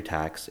luxury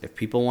tax, if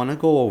people want to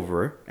go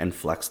over and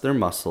flex their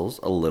muscles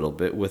a little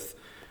bit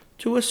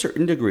to a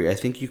certain degree, I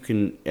think you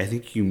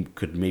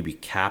could maybe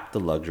cap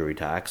the luxury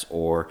tax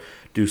or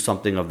do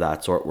something of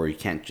that sort where you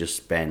can't just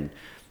spend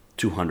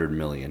 $200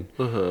 million.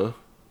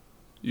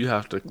 You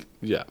have to,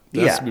 there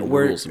has to be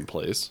rules in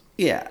place.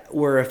 Yeah,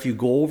 where if you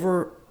go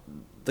over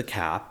the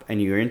cap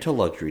and you're into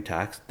luxury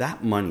tax,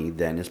 that money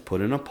then is put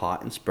in a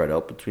pot and spread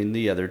out between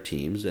the other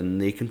teams, and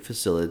they can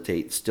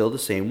facilitate still the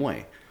same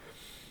way.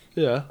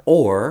 Yeah.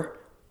 Or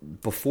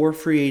before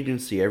free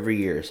agency every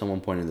year,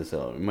 someone pointed this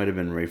out. It might have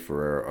been Ray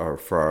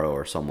Ferraro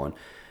or someone.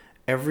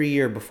 Every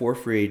year before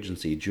free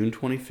agency, June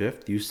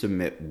 25th, you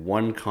submit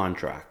one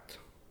contract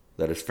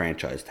that is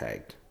franchise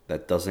tagged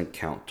that doesn't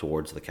count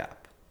towards the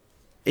cap.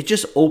 It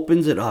just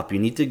opens it up. You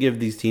need to give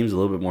these teams a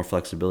little bit more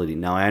flexibility.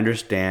 Now, I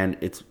understand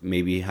it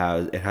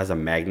has a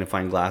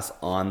magnifying glass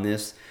on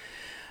this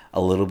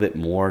a little bit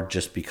more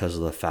just because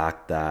of the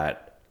fact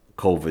that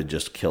COVID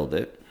just killed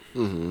it.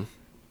 Mm-hmm.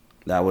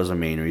 That was a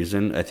main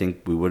reason. I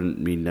think we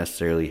wouldn't be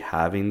necessarily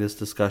having this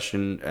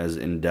discussion as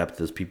in-depth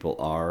as people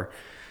are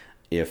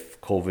if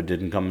COVID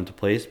didn't come into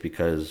place,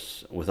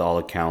 because with all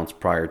accounts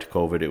prior to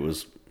COVID, it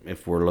was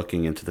if we're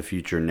looking into the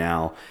future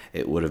now,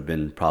 it would have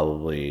been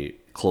probably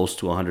close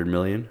to 100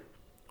 million,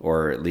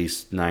 or at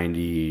least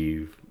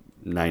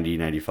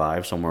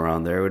 95, somewhere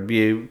around there. It would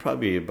be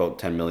probably about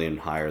 10 million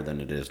higher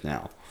than it is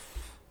now,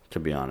 to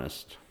be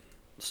honest.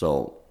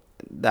 So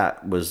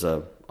that was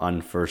a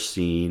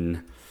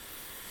unforeseen,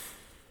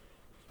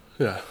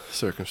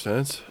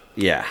 circumstance.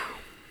 Yeah.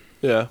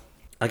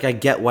 Like, I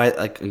get why,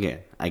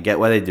 I get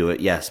why they do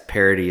it. Yes,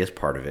 parity is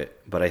part of it,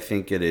 but I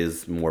think it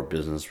is more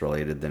business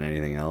related than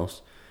anything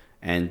else.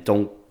 And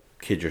don't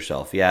kid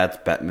yourself. Yeah, it's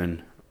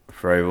Bettman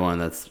for everyone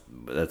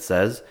that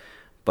says,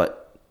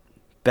 but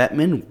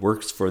Bettman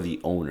works for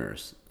the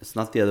owners. It's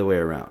not the other way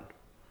around,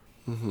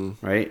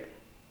 right?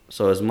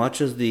 So as much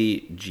as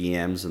the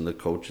GMs and the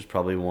coaches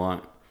probably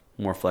want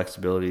more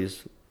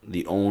flexibilities,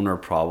 the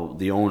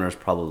owners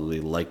probably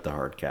like the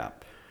hard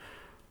cap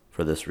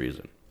for this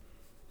reason.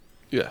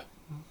 Yeah,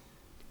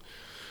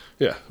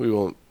 we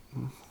won't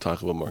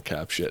talk about more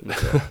cap shit.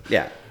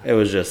 Yeah, it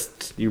was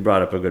just, you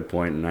brought up a good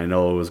point, and I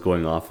know it was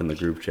going off in the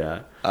group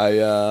chat.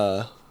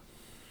 I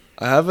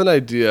have an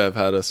idea of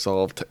how to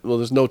solve. Well,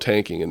 there's no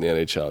tanking in the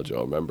NHL,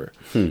 Joe. Remember,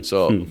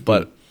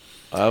 but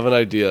I have an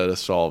idea to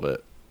solve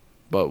it,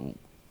 but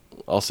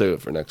I'll save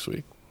it for next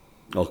week.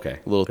 Okay,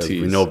 a little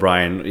tease. We know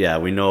Brian. Yeah,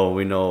 we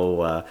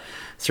know.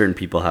 Certain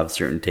people have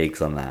certain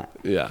takes on that.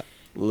 Yeah,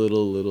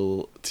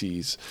 little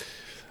tease,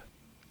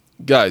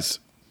 guys.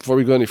 Before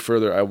we go any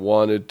further, I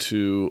wanted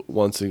to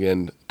once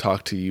again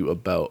talk to you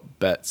about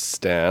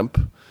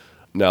BetStamp.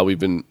 Now, we've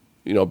been,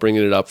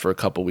 bringing it up for a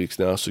couple weeks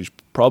now, so you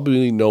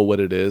probably know what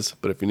it is.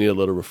 But if you need a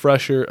little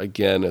refresher,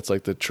 again, it's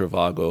like the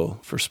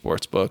Trivago for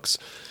sportsbooks.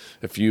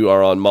 If you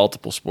are on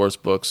multiple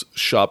sportsbooks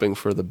shopping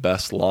for the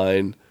best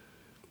line,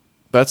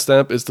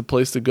 BetStamp is the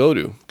place to go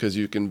to, because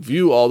you can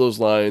view all those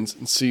lines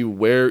and see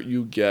where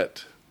you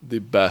get the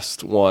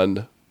best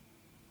one,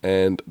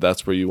 and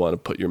that's where you want to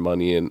put your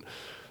money in,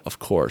 of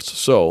course.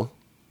 So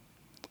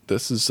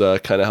this is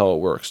kind of how it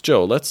works.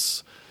 Joe,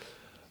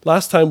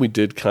 last time we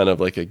did kind of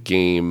like a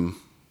game,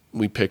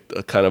 we picked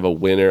a kind of a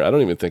winner. I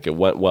don't even think it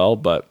went well,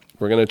 but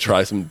we're going to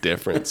try some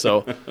different.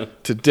 So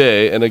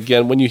today, and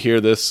again, when you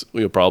hear this,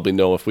 you'll probably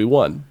know if we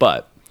won.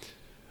 But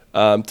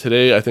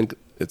today, I think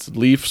it's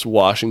Leafs,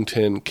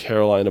 Washington,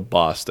 Carolina,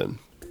 Boston.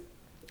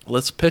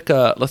 Let's pick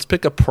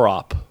a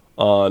prop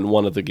on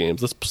one of the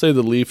games. Let's say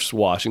the Leafs,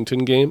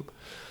 Washington game.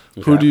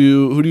 Okay. Who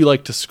do you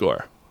like to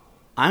score?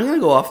 I'm going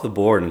to go off the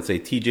board and say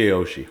TJ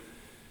Oshie.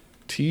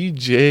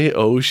 TJ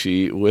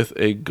Oshie with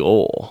a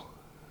goal.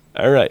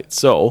 All right.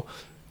 So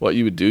what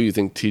you would do, you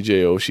think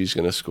TJ Oshie's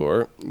going to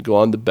score, go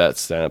on the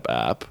BetStamp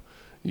app,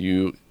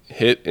 you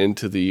hit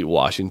into the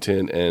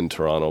Washington and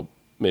Toronto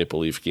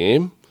Maple Leaf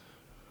game,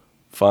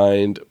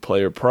 find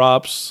player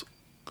props,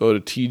 go to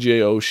TJ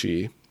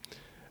Oshie,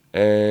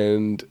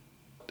 and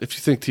if you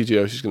think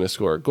TJ Oshie's going to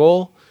score a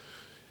goal,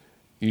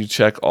 you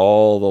check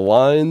all the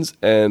lines,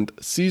 and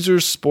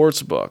Caesars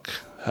Sportsbook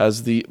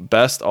has the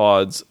best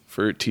odds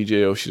for TJ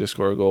Oshie to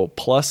score a goal,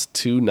 plus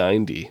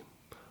 290.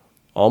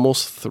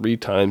 Almost 3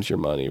 times your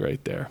money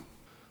right there.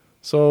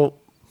 So,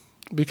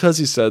 because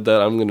he said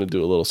that, I'm going to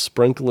do a little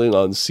sprinkling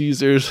on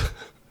Caesars.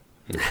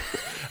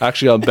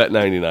 Actually, on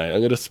Bet99. I'm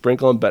going to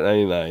sprinkle on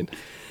Bet99.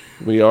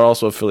 We are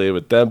also affiliated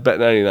with them.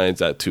 Bet99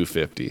 is at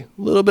 250. A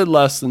little bit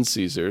less than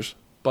Caesars,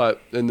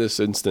 but in this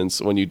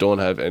instance, when you don't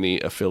have any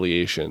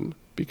affiliation,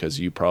 because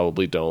you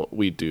probably don't,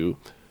 we do.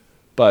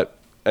 But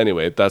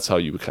anyway, that's how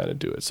you would kind of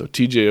do it. So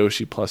TJ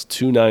Oshie plus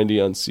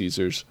 290 on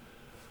Caesars.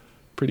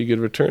 Pretty good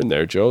return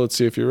there, Joe. Let's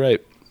see if you're right.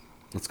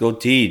 Let's go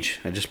Tej.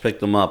 I just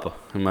picked him up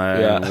in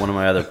one of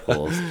my other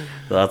pools. So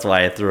that's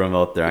why I threw him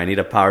out there. I need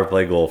a power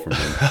play goal from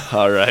him.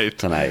 All right.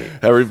 Tonight.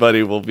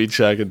 Everybody will be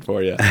checking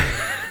for you.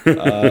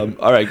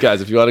 All right,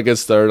 guys, if you want to get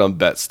started on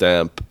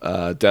BetStamp,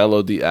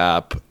 download the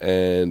app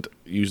and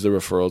use the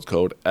referral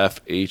code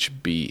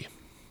FHB.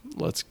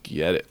 Let's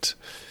get it.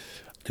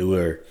 Do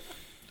her.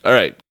 All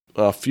right.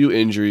 A few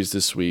injuries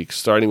this week,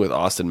 starting with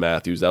Austin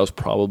Matthews. That was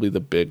probably the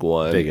big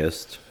one.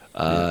 Biggest.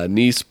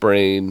 Knee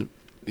sprain.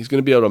 He's going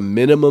to be out a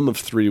minimum of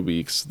 3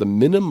 weeks. The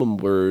minimum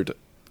word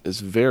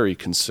is very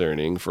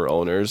concerning for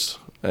owners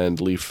and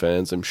Leaf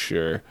fans, I'm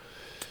sure.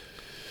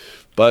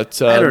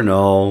 But I don't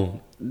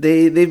know.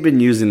 They've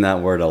been using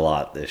that word a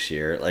lot this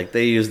year. Like,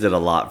 they used it a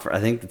lot for, I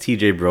think, the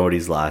TJ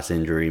Brody's last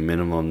injury,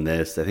 minimum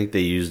this. I think they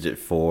used it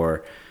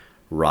for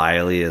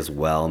Riley as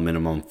well,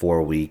 minimum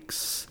 4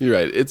 weeks. You're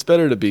right. It's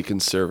better to be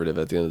conservative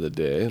at the end of the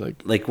day.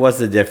 Like what's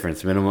the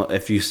difference? Minimum,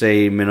 if you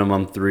say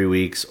minimum 3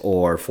 weeks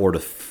or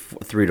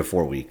 3 to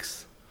 4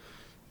 weeks.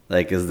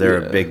 Like, is there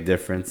a big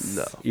difference?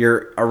 No.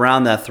 You're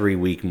around that 3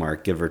 week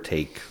mark, give or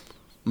take,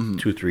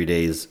 2-3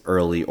 days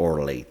early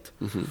or late.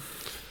 Mm-hmm.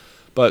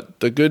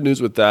 But the good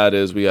news with that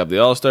is we have the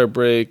All-Star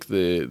break,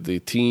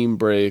 the team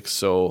break.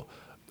 So,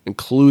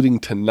 including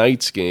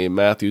tonight's game,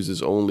 Matthews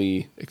is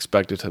only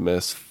expected to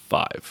miss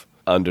 5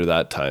 under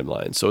that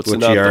timeline. So it's which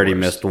not he already the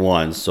worst. missed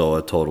 1, so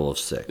a total of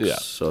 6. Yeah.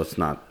 So it's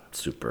not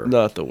super.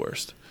 Not the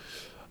worst.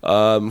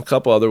 A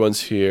couple other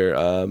ones here.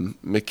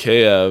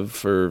 Mikheyev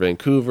for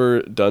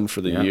Vancouver, done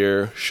for the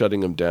year,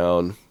 shutting him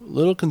down. A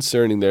little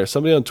concerning there.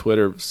 Somebody on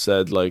Twitter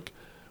said, like,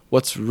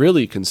 what's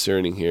really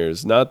concerning here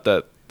is not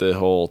that the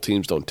whole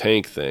teams don't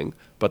tank thing,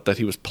 but that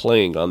he was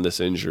playing on this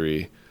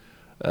injury.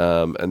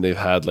 And they've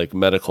had, like,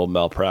 medical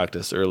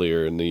malpractice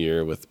earlier in the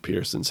year with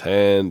Pearson's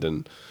hand,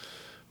 and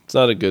it's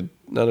not a good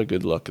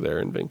look there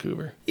in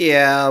Vancouver.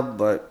 Yeah,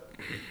 but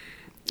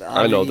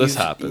I know this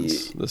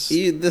happens.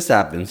 This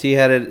happens.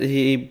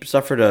 He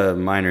suffered a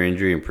minor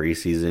injury in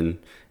preseason.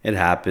 It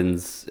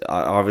happens.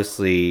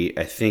 Obviously,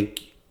 I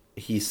think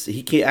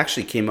he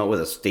actually came out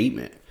with a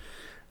statement.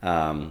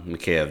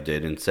 Mikheyev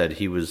did, and said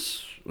he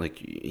was like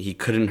he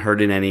couldn't hurt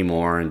it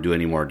anymore and do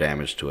any more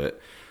damage to it.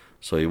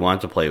 So he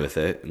wanted to play with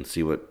it and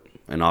see what.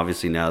 And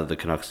obviously now the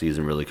Canucks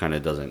season really kind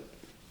of doesn't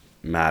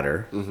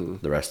matter,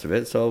 the rest of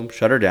it. So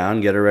shut her down,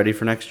 get her ready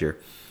for next year.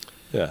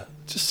 Yeah,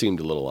 it just seemed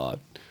a little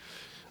odd.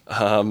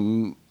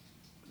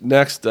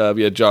 Next,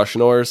 we had Josh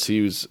Norris.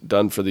 He was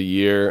done for the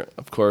year.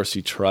 Of course,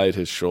 he tried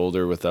his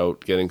shoulder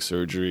without getting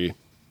surgery.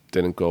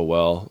 Didn't go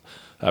well.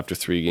 After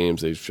 3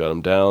 games, they shut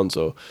him down.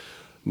 So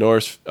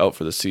Norris out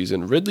for the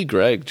season. Ridley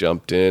Gregg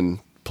jumped in,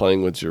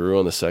 playing with Giroux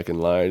on the second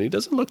line. He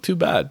doesn't look too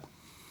bad.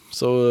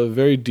 So a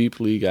very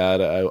deep league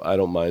ad. I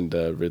don't mind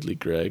Ridley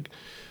Gregg.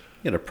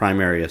 He had a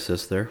primary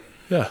assist there.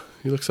 Yeah,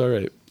 he looks all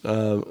right.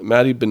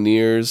 Matty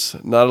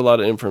Beniers, not a lot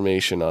of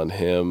information on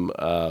him.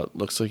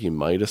 Looks like he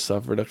might have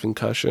suffered a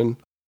concussion.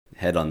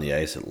 Head on the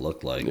ice, it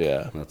looked like.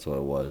 Yeah. That's what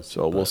it was.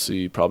 So we'll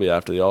see probably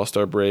after the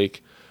All-Star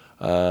break.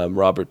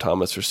 Robert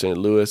Thomas for St.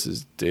 Louis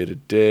is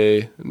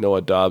day-to-day.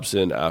 Noah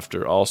Dobson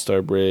after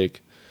All-Star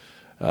break.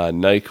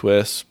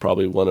 Nyquist,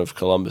 probably one of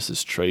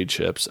Columbus's trade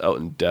chips, out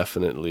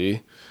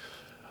indefinitely.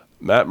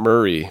 Matt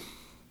Murray,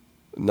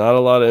 not a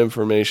lot of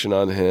information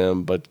on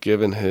him, but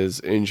given his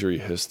injury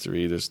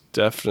history, there's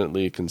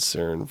definitely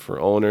concern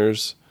for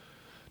owners.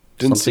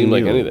 Didn't Something seem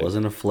like new. anything. It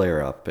wasn't a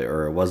flare-up,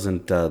 or it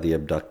wasn't the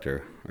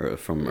abductor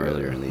from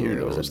earlier in the year.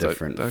 It was a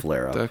different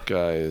flare-up. That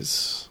guy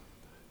is...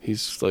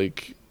 He's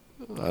like...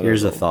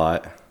 Here's a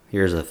thought.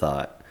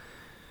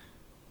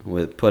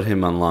 Put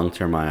him on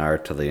long-term IR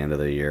till the end of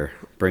the year.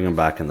 Bring him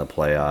back in the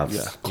playoffs.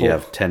 Yeah, cool. You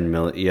have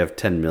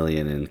 $10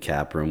 million in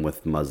cap room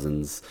with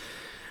Muzzins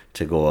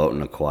to go out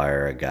and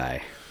acquire a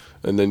guy.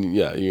 And then,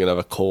 yeah, you're going to have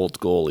a cold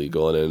goalie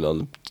going in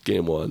on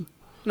game 1.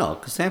 No,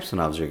 because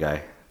Samsonov's your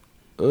guy.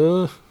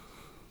 We'll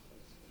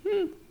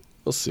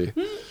see.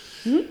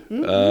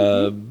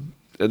 And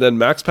then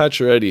Max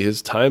Pacioretty,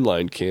 his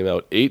timeline came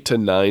out 8 to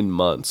 9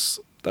 months.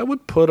 That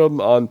would put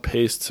him on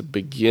pace to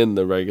begin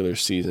the regular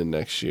season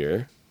next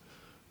year,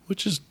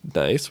 which is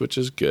nice, which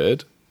is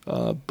good,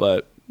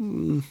 but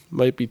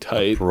might be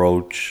tight.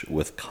 Approach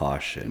with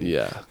caution.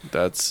 Yeah,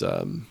 that's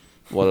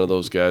one of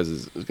those guys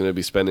is going to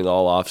be spending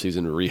all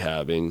offseason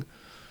rehabbing.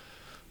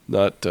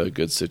 Not a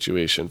good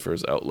situation for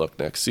his outlook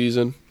next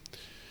season.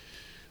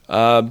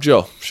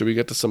 Joe, should we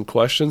get to some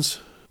questions?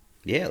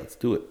 Yeah, let's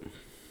do it.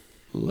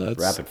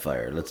 Rapid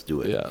fire. Let's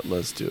do it. Yeah,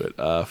 let's do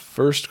it.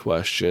 First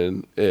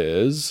question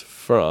is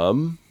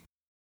from...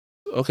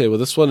 Okay, well,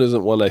 this one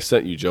isn't one I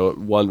sent you, Joe.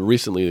 One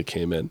recently that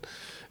came in.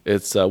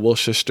 It's, will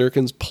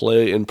Shesterkin's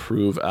play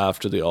improve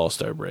after the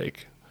All-Star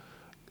break?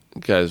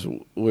 Guys,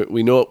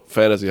 we know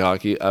fantasy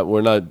hockey.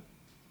 We're not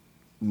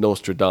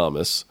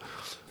Nostradamus.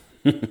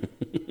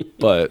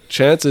 But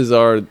chances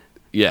are,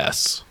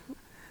 yes.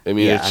 I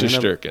mean, it's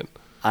Shesterkin.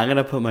 I'm going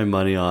to put my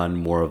money on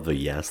more of the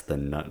yes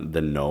than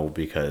no,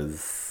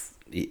 because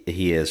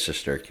he is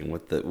Shesterkin.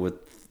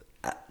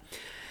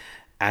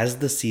 As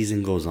the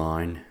season goes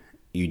on,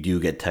 you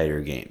do get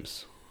tighter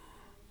games,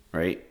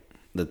 right?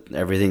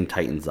 Everything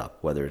tightens up,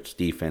 whether it's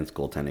defense,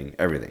 goaltending,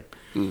 everything.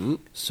 Mm-hmm.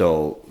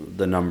 So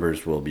the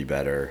numbers will be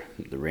better.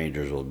 The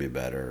Rangers will be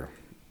better.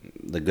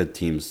 The good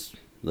teams,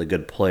 the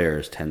good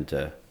players tend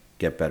to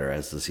get better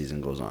as the season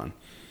goes on.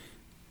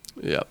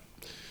 Yep.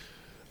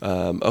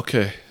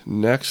 Okay,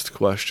 next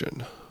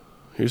question.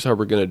 Here's how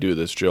we're going to do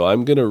this, Joe.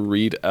 I'm going to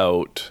read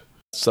out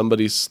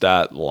somebody's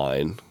stat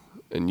line,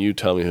 and you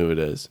tell me who it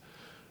is.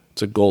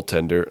 It's a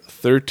goaltender.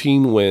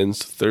 13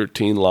 wins,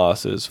 13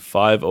 losses,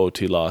 5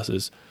 OT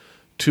losses,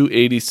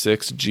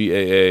 286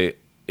 GAA,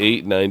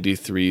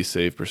 893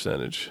 save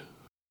percentage.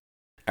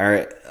 All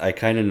right, I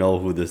kind of know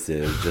who this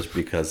is just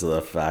because of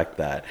the fact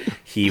that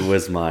he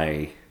was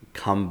my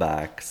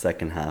comeback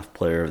second half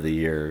player of the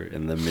year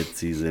in the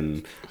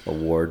midseason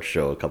award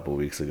show a couple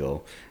weeks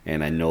ago,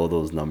 and I know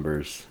those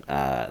numbers.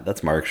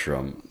 That's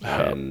Markstrom,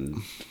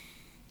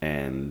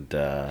 and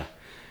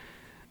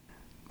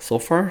so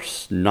far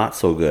not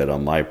so good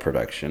on my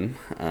production.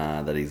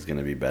 That he's going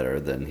to be better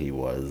than he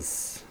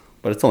was,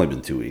 but it's only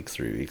been 2 weeks,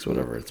 3 weeks,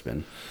 whatever it's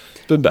been.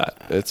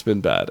 It's been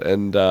bad,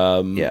 and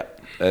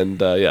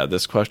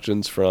this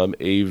question's from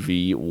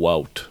AV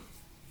Wout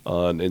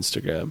on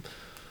Instagram.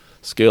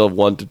 Scale of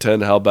 1 to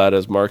 10, how bad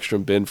has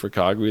Markstrom been for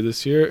Calgary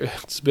this year?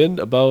 It's been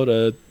about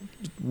a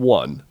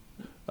 1.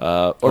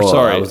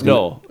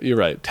 You're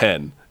right,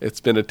 10. It's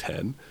been a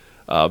 10,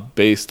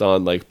 based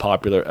on like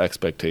popular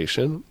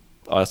expectation.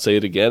 I'll say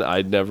it again.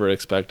 I never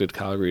expected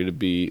Calgary to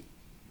be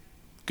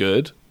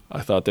good.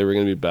 I thought they were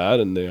going to be bad,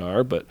 and they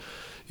are. But,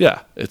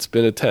 yeah, it's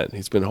been a 10.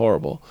 He's been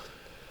horrible.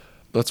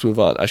 Let's move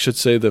on. I should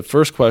say the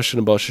first question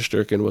about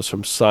Shesterkin was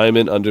from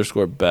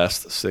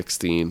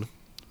Simon_best16.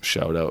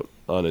 Shout out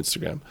on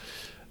Instagram.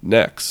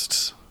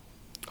 Next,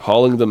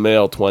 Hauling the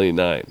Mail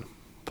 29.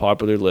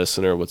 Popular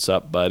listener. What's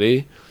up,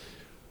 buddy?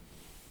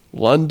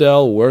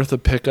 Lundell worth a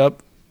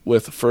pickup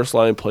with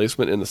first-line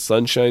placement in the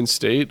Sunshine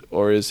State,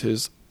 or is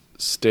his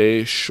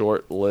stay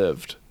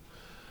short-lived?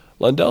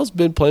 Lundell's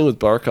been playing with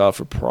Barkov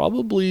for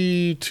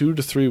probably 2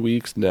 to 3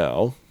 weeks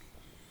now.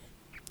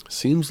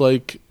 Seems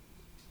like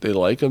they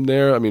like him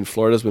there. I mean,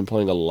 Florida's been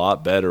playing a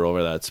lot better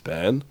over that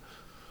span.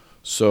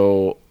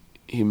 So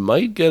he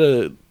might get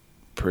a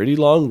pretty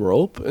long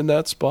rope in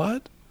that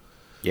spot.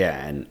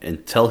 Yeah, and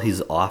until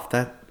he's off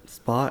that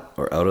spot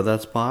or out of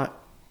that spot,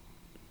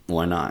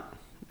 why not?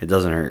 It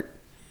doesn't hurt.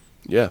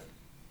 Yeah.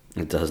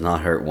 It does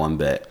not hurt one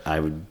bit.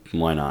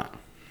 Why not?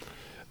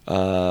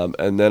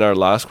 And then our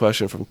last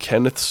question from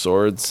Kenneth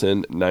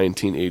Sorensen,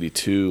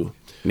 1982.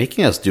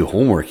 Making us do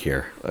homework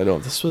here. I know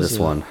this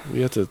one.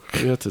 We have to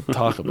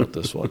talk about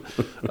this one.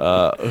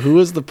 Who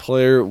is the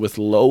player with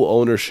low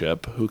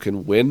ownership who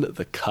can win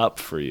the cup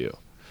for you?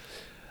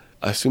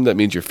 I assume that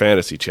means your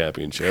fantasy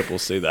championship. We'll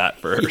say that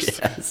first.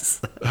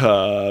 Yes.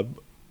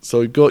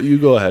 So you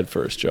go ahead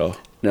first, Joe.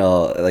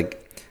 No,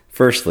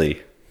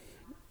 firstly,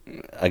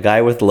 a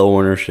guy with low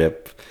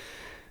ownership,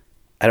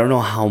 I don't know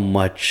how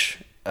much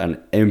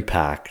an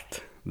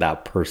impact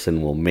that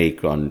person will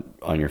make on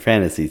your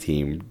fantasy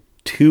team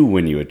to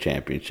win you a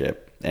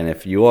championship. And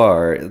if you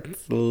are,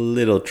 it's a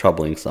little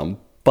troubling some,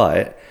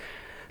 but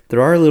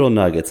there are little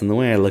nuggets. And the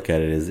way I look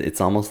at it is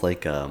it's almost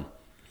like a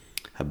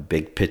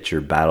big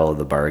picture battle of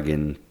the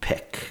bargain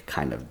pick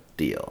kind of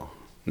deal.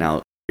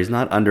 Now, he's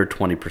not under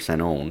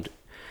 20% owned,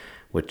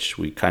 which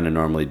we kind of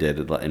normally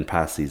did in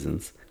past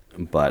seasons.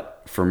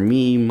 But for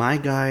me, my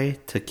guy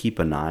to keep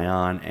an eye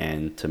on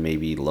and to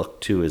maybe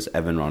look to is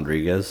Evan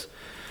Rodriguez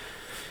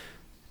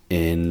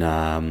in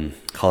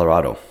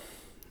Colorado.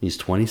 He's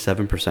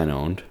 27%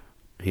 owned.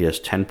 He has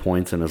 10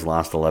 points in his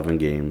last 11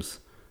 games,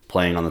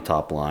 playing on the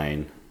top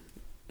line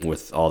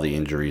with all the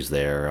injuries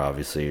there,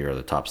 obviously, or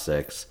the top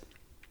six.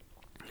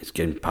 He's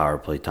getting power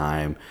play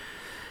time.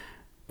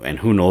 And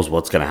who knows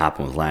what's going to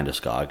happen with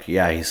Landeskog.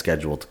 Yeah, he's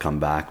scheduled to come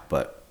back,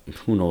 but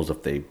who knows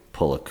if they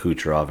pull a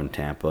Kucherov in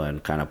Tampa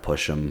and kind of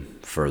push him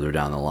further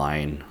down the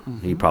line.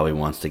 Mm-hmm. He probably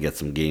wants to get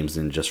some games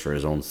in just for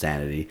his own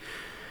sanity.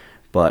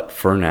 But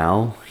for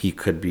now, he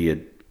could be a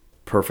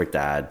perfect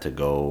ad to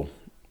go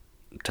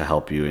to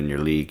help you in your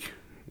league.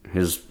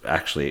 His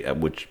actually,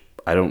 which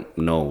I don't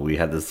know, we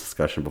had this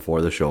discussion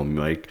before the show,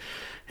 Mike.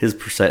 His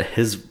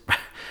percentage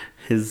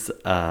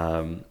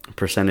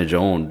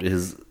owned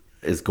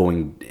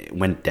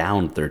went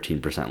down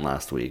 13%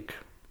 last week.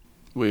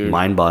 Weird.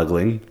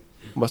 Mind-boggling.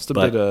 Must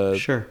have been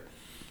sure.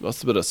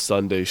 Must have been a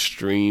Sunday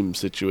stream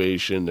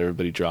situation.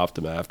 Everybody dropped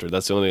him after.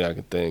 That's the only thing I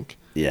can think.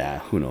 Yeah,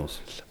 who knows?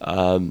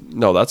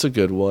 No, that's a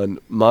good one.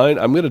 Mine,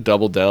 I'm going to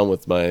double down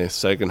with my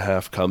second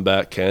half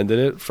comeback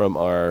candidate from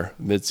our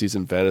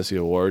midseason fantasy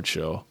award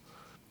show.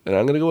 And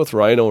I'm going to go with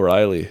Ryan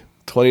O'Reilly.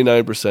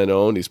 29%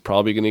 owned. He's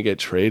probably going to get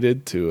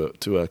traded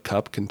to a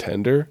cup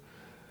contender.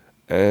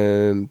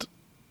 And,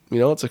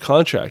 it's a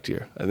contract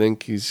year. I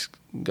think he's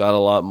got a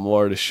lot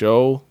more to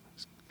show.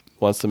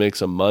 Wants to make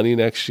some money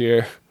next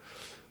year.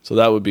 So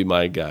that would be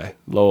my guy.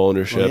 Low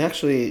ownership. Well, he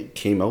actually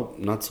came out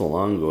not so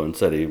long ago and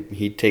said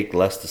he'd take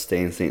less to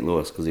stay in St.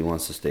 Louis because he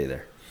wants to stay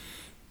there.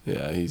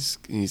 Yeah, he's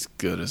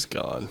good as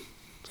gone.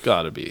 It's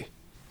got to be.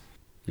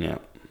 Yeah.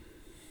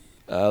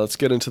 Let's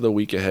get into the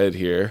week ahead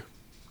here.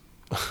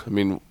 I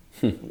mean,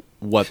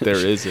 what there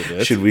is in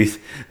it. Should we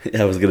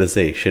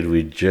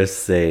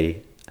just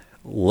say,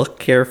 look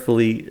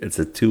carefully. It's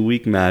a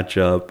 2-week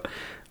matchup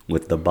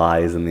with the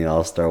buys in the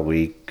All-Star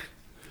week.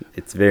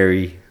 It's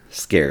very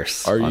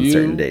scarce on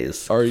certain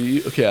days.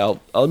 Okay?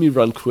 I'll let me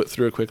run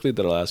through it quickly,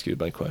 then I'll ask you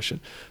my question.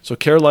 So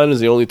Carolina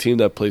is the only team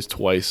that plays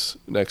twice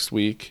next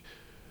week.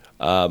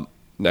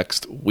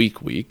 Next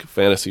week,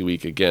 fantasy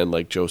week again.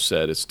 Like Joe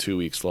said, it's 2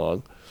 weeks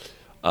long.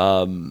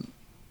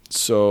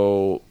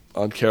 So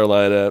on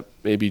Carolina,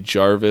 maybe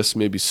Jarvis,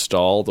 maybe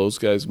Stahl. Those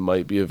guys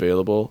might be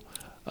available.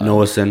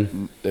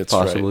 Noason,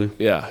 possibly. Right.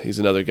 Yeah, he's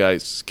another guy.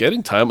 He's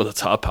getting time on the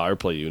top power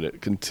play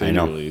unit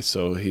continually.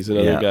 So he's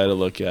another guy to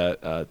look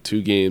at.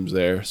 2 games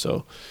there,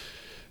 so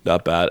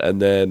not bad.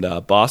 And then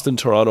Boston,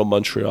 Toronto,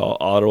 Montreal,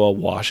 Ottawa,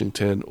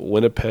 Washington,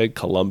 Winnipeg,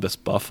 Columbus,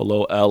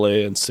 Buffalo,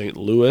 LA, and St.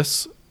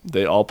 Louis.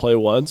 They all play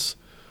once.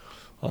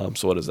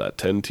 So what is that,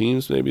 10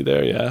 teams maybe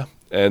there? Yeah.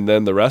 And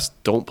then the rest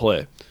don't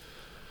play.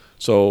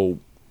 So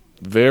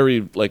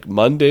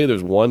Monday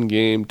there's 1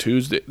 game,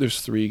 Tuesday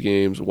there's 3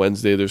 games,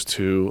 Wednesday there's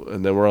 2,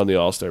 and then we're on the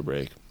All-Star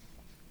break.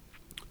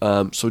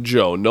 So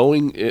Joe,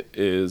 knowing it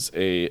is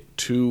a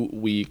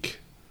 2-week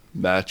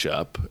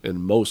matchup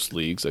in most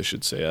leagues, I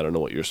should say, I don't know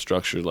what your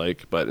structure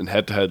like, but in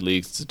head-to-head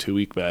leagues it's a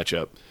 2-week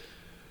matchup.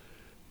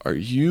 Are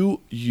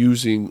you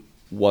using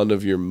one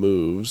of your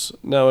moves?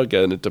 Now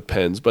again, it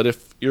depends, but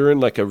if you're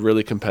in a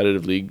really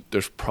competitive league,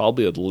 there's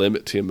probably a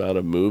limit to the amount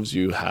of moves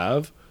you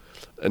have.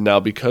 And now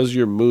because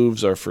your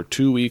moves are for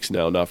 2 weeks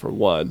now, not for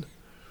one,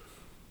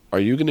 are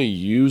you going to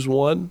use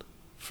one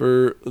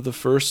for the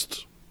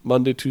first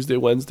Monday, Tuesday,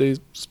 Wednesday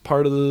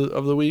part of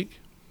the week?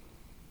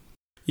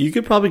 You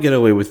could probably get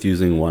away with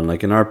using one.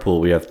 Like in our pool,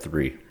 we have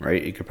 3,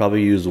 right? You could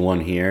probably use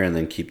one here and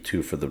then keep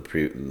 2 for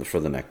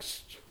the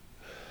next.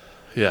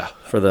 Yeah.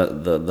 For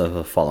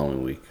the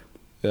following week.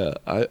 Yeah,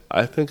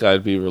 I think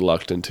I'd be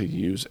reluctant to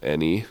use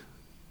any,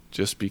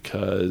 just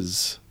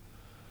because,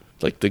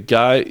 like, the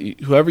guy,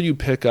 whoever you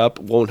pick up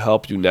won't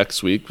help you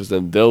next week, because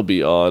then they'll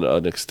be on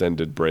an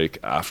extended break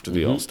after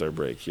the All-Star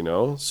break, you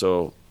know?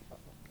 So,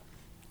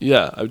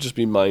 yeah, I would just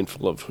be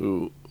mindful of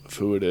who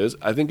it is.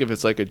 I think if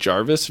it's like a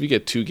Jarvis, if you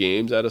get 2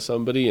 games out of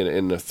somebody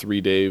in a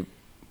 3-day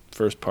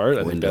first part,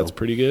 I think that's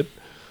pretty good.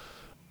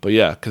 But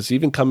yeah, because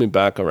even coming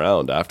back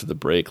around after the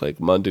break,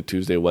 like Monday,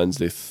 Tuesday,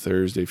 Wednesday,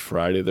 Thursday,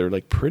 Friday, they're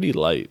like pretty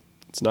light.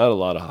 It's not a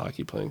lot of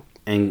hockey playing.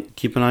 And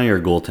keep an eye on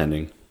your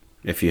goaltending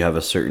if you have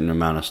a certain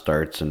amount of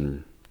starts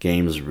and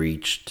games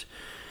reached.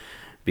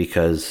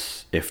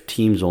 Because if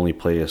teams only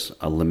play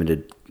a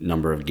limited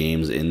number of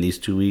games in these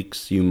 2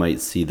 weeks, you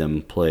might see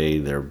them play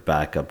their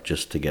backup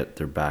just to get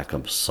their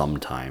backup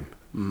sometime.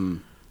 Mm-hmm.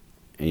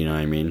 You know what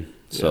I mean?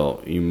 Yeah.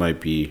 So you might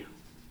be...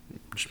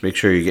 Just make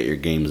sure you get your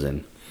games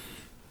in.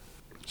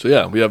 So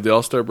yeah, we have the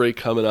All-Star break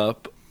coming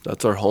up.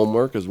 That's our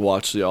homework, is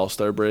watch the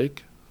All-Star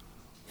break.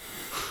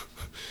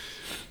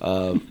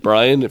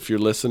 Brian, if you're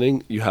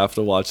listening, you have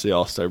to watch the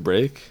All-Star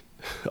break.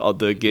 All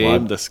the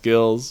game, the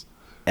skills.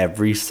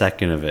 Every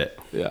second of it.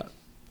 Yeah.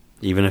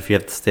 Even if you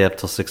have to stay up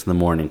till 6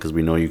 a.m, because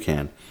we know you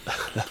can.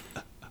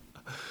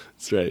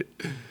 That's right.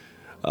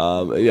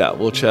 Yeah,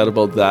 we'll chat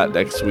about that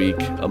next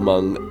week,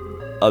 among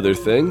other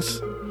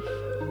things.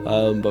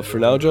 But for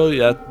now, Joe,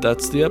 yeah,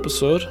 that's the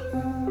episode.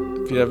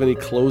 If you have any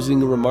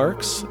closing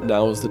remarks,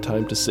 now is the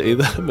time to say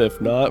them. If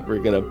not, we're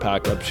going to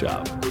pack up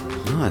shop.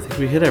 No, I think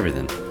we hit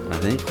everything. All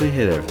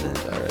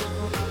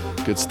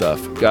right. Good stuff.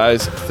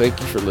 Guys, thank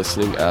you for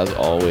listening. As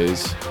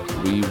always,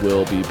 we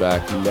will be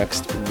back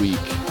next week.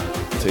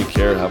 Take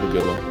care. Have a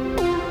good one.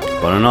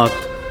 Buenas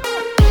noches.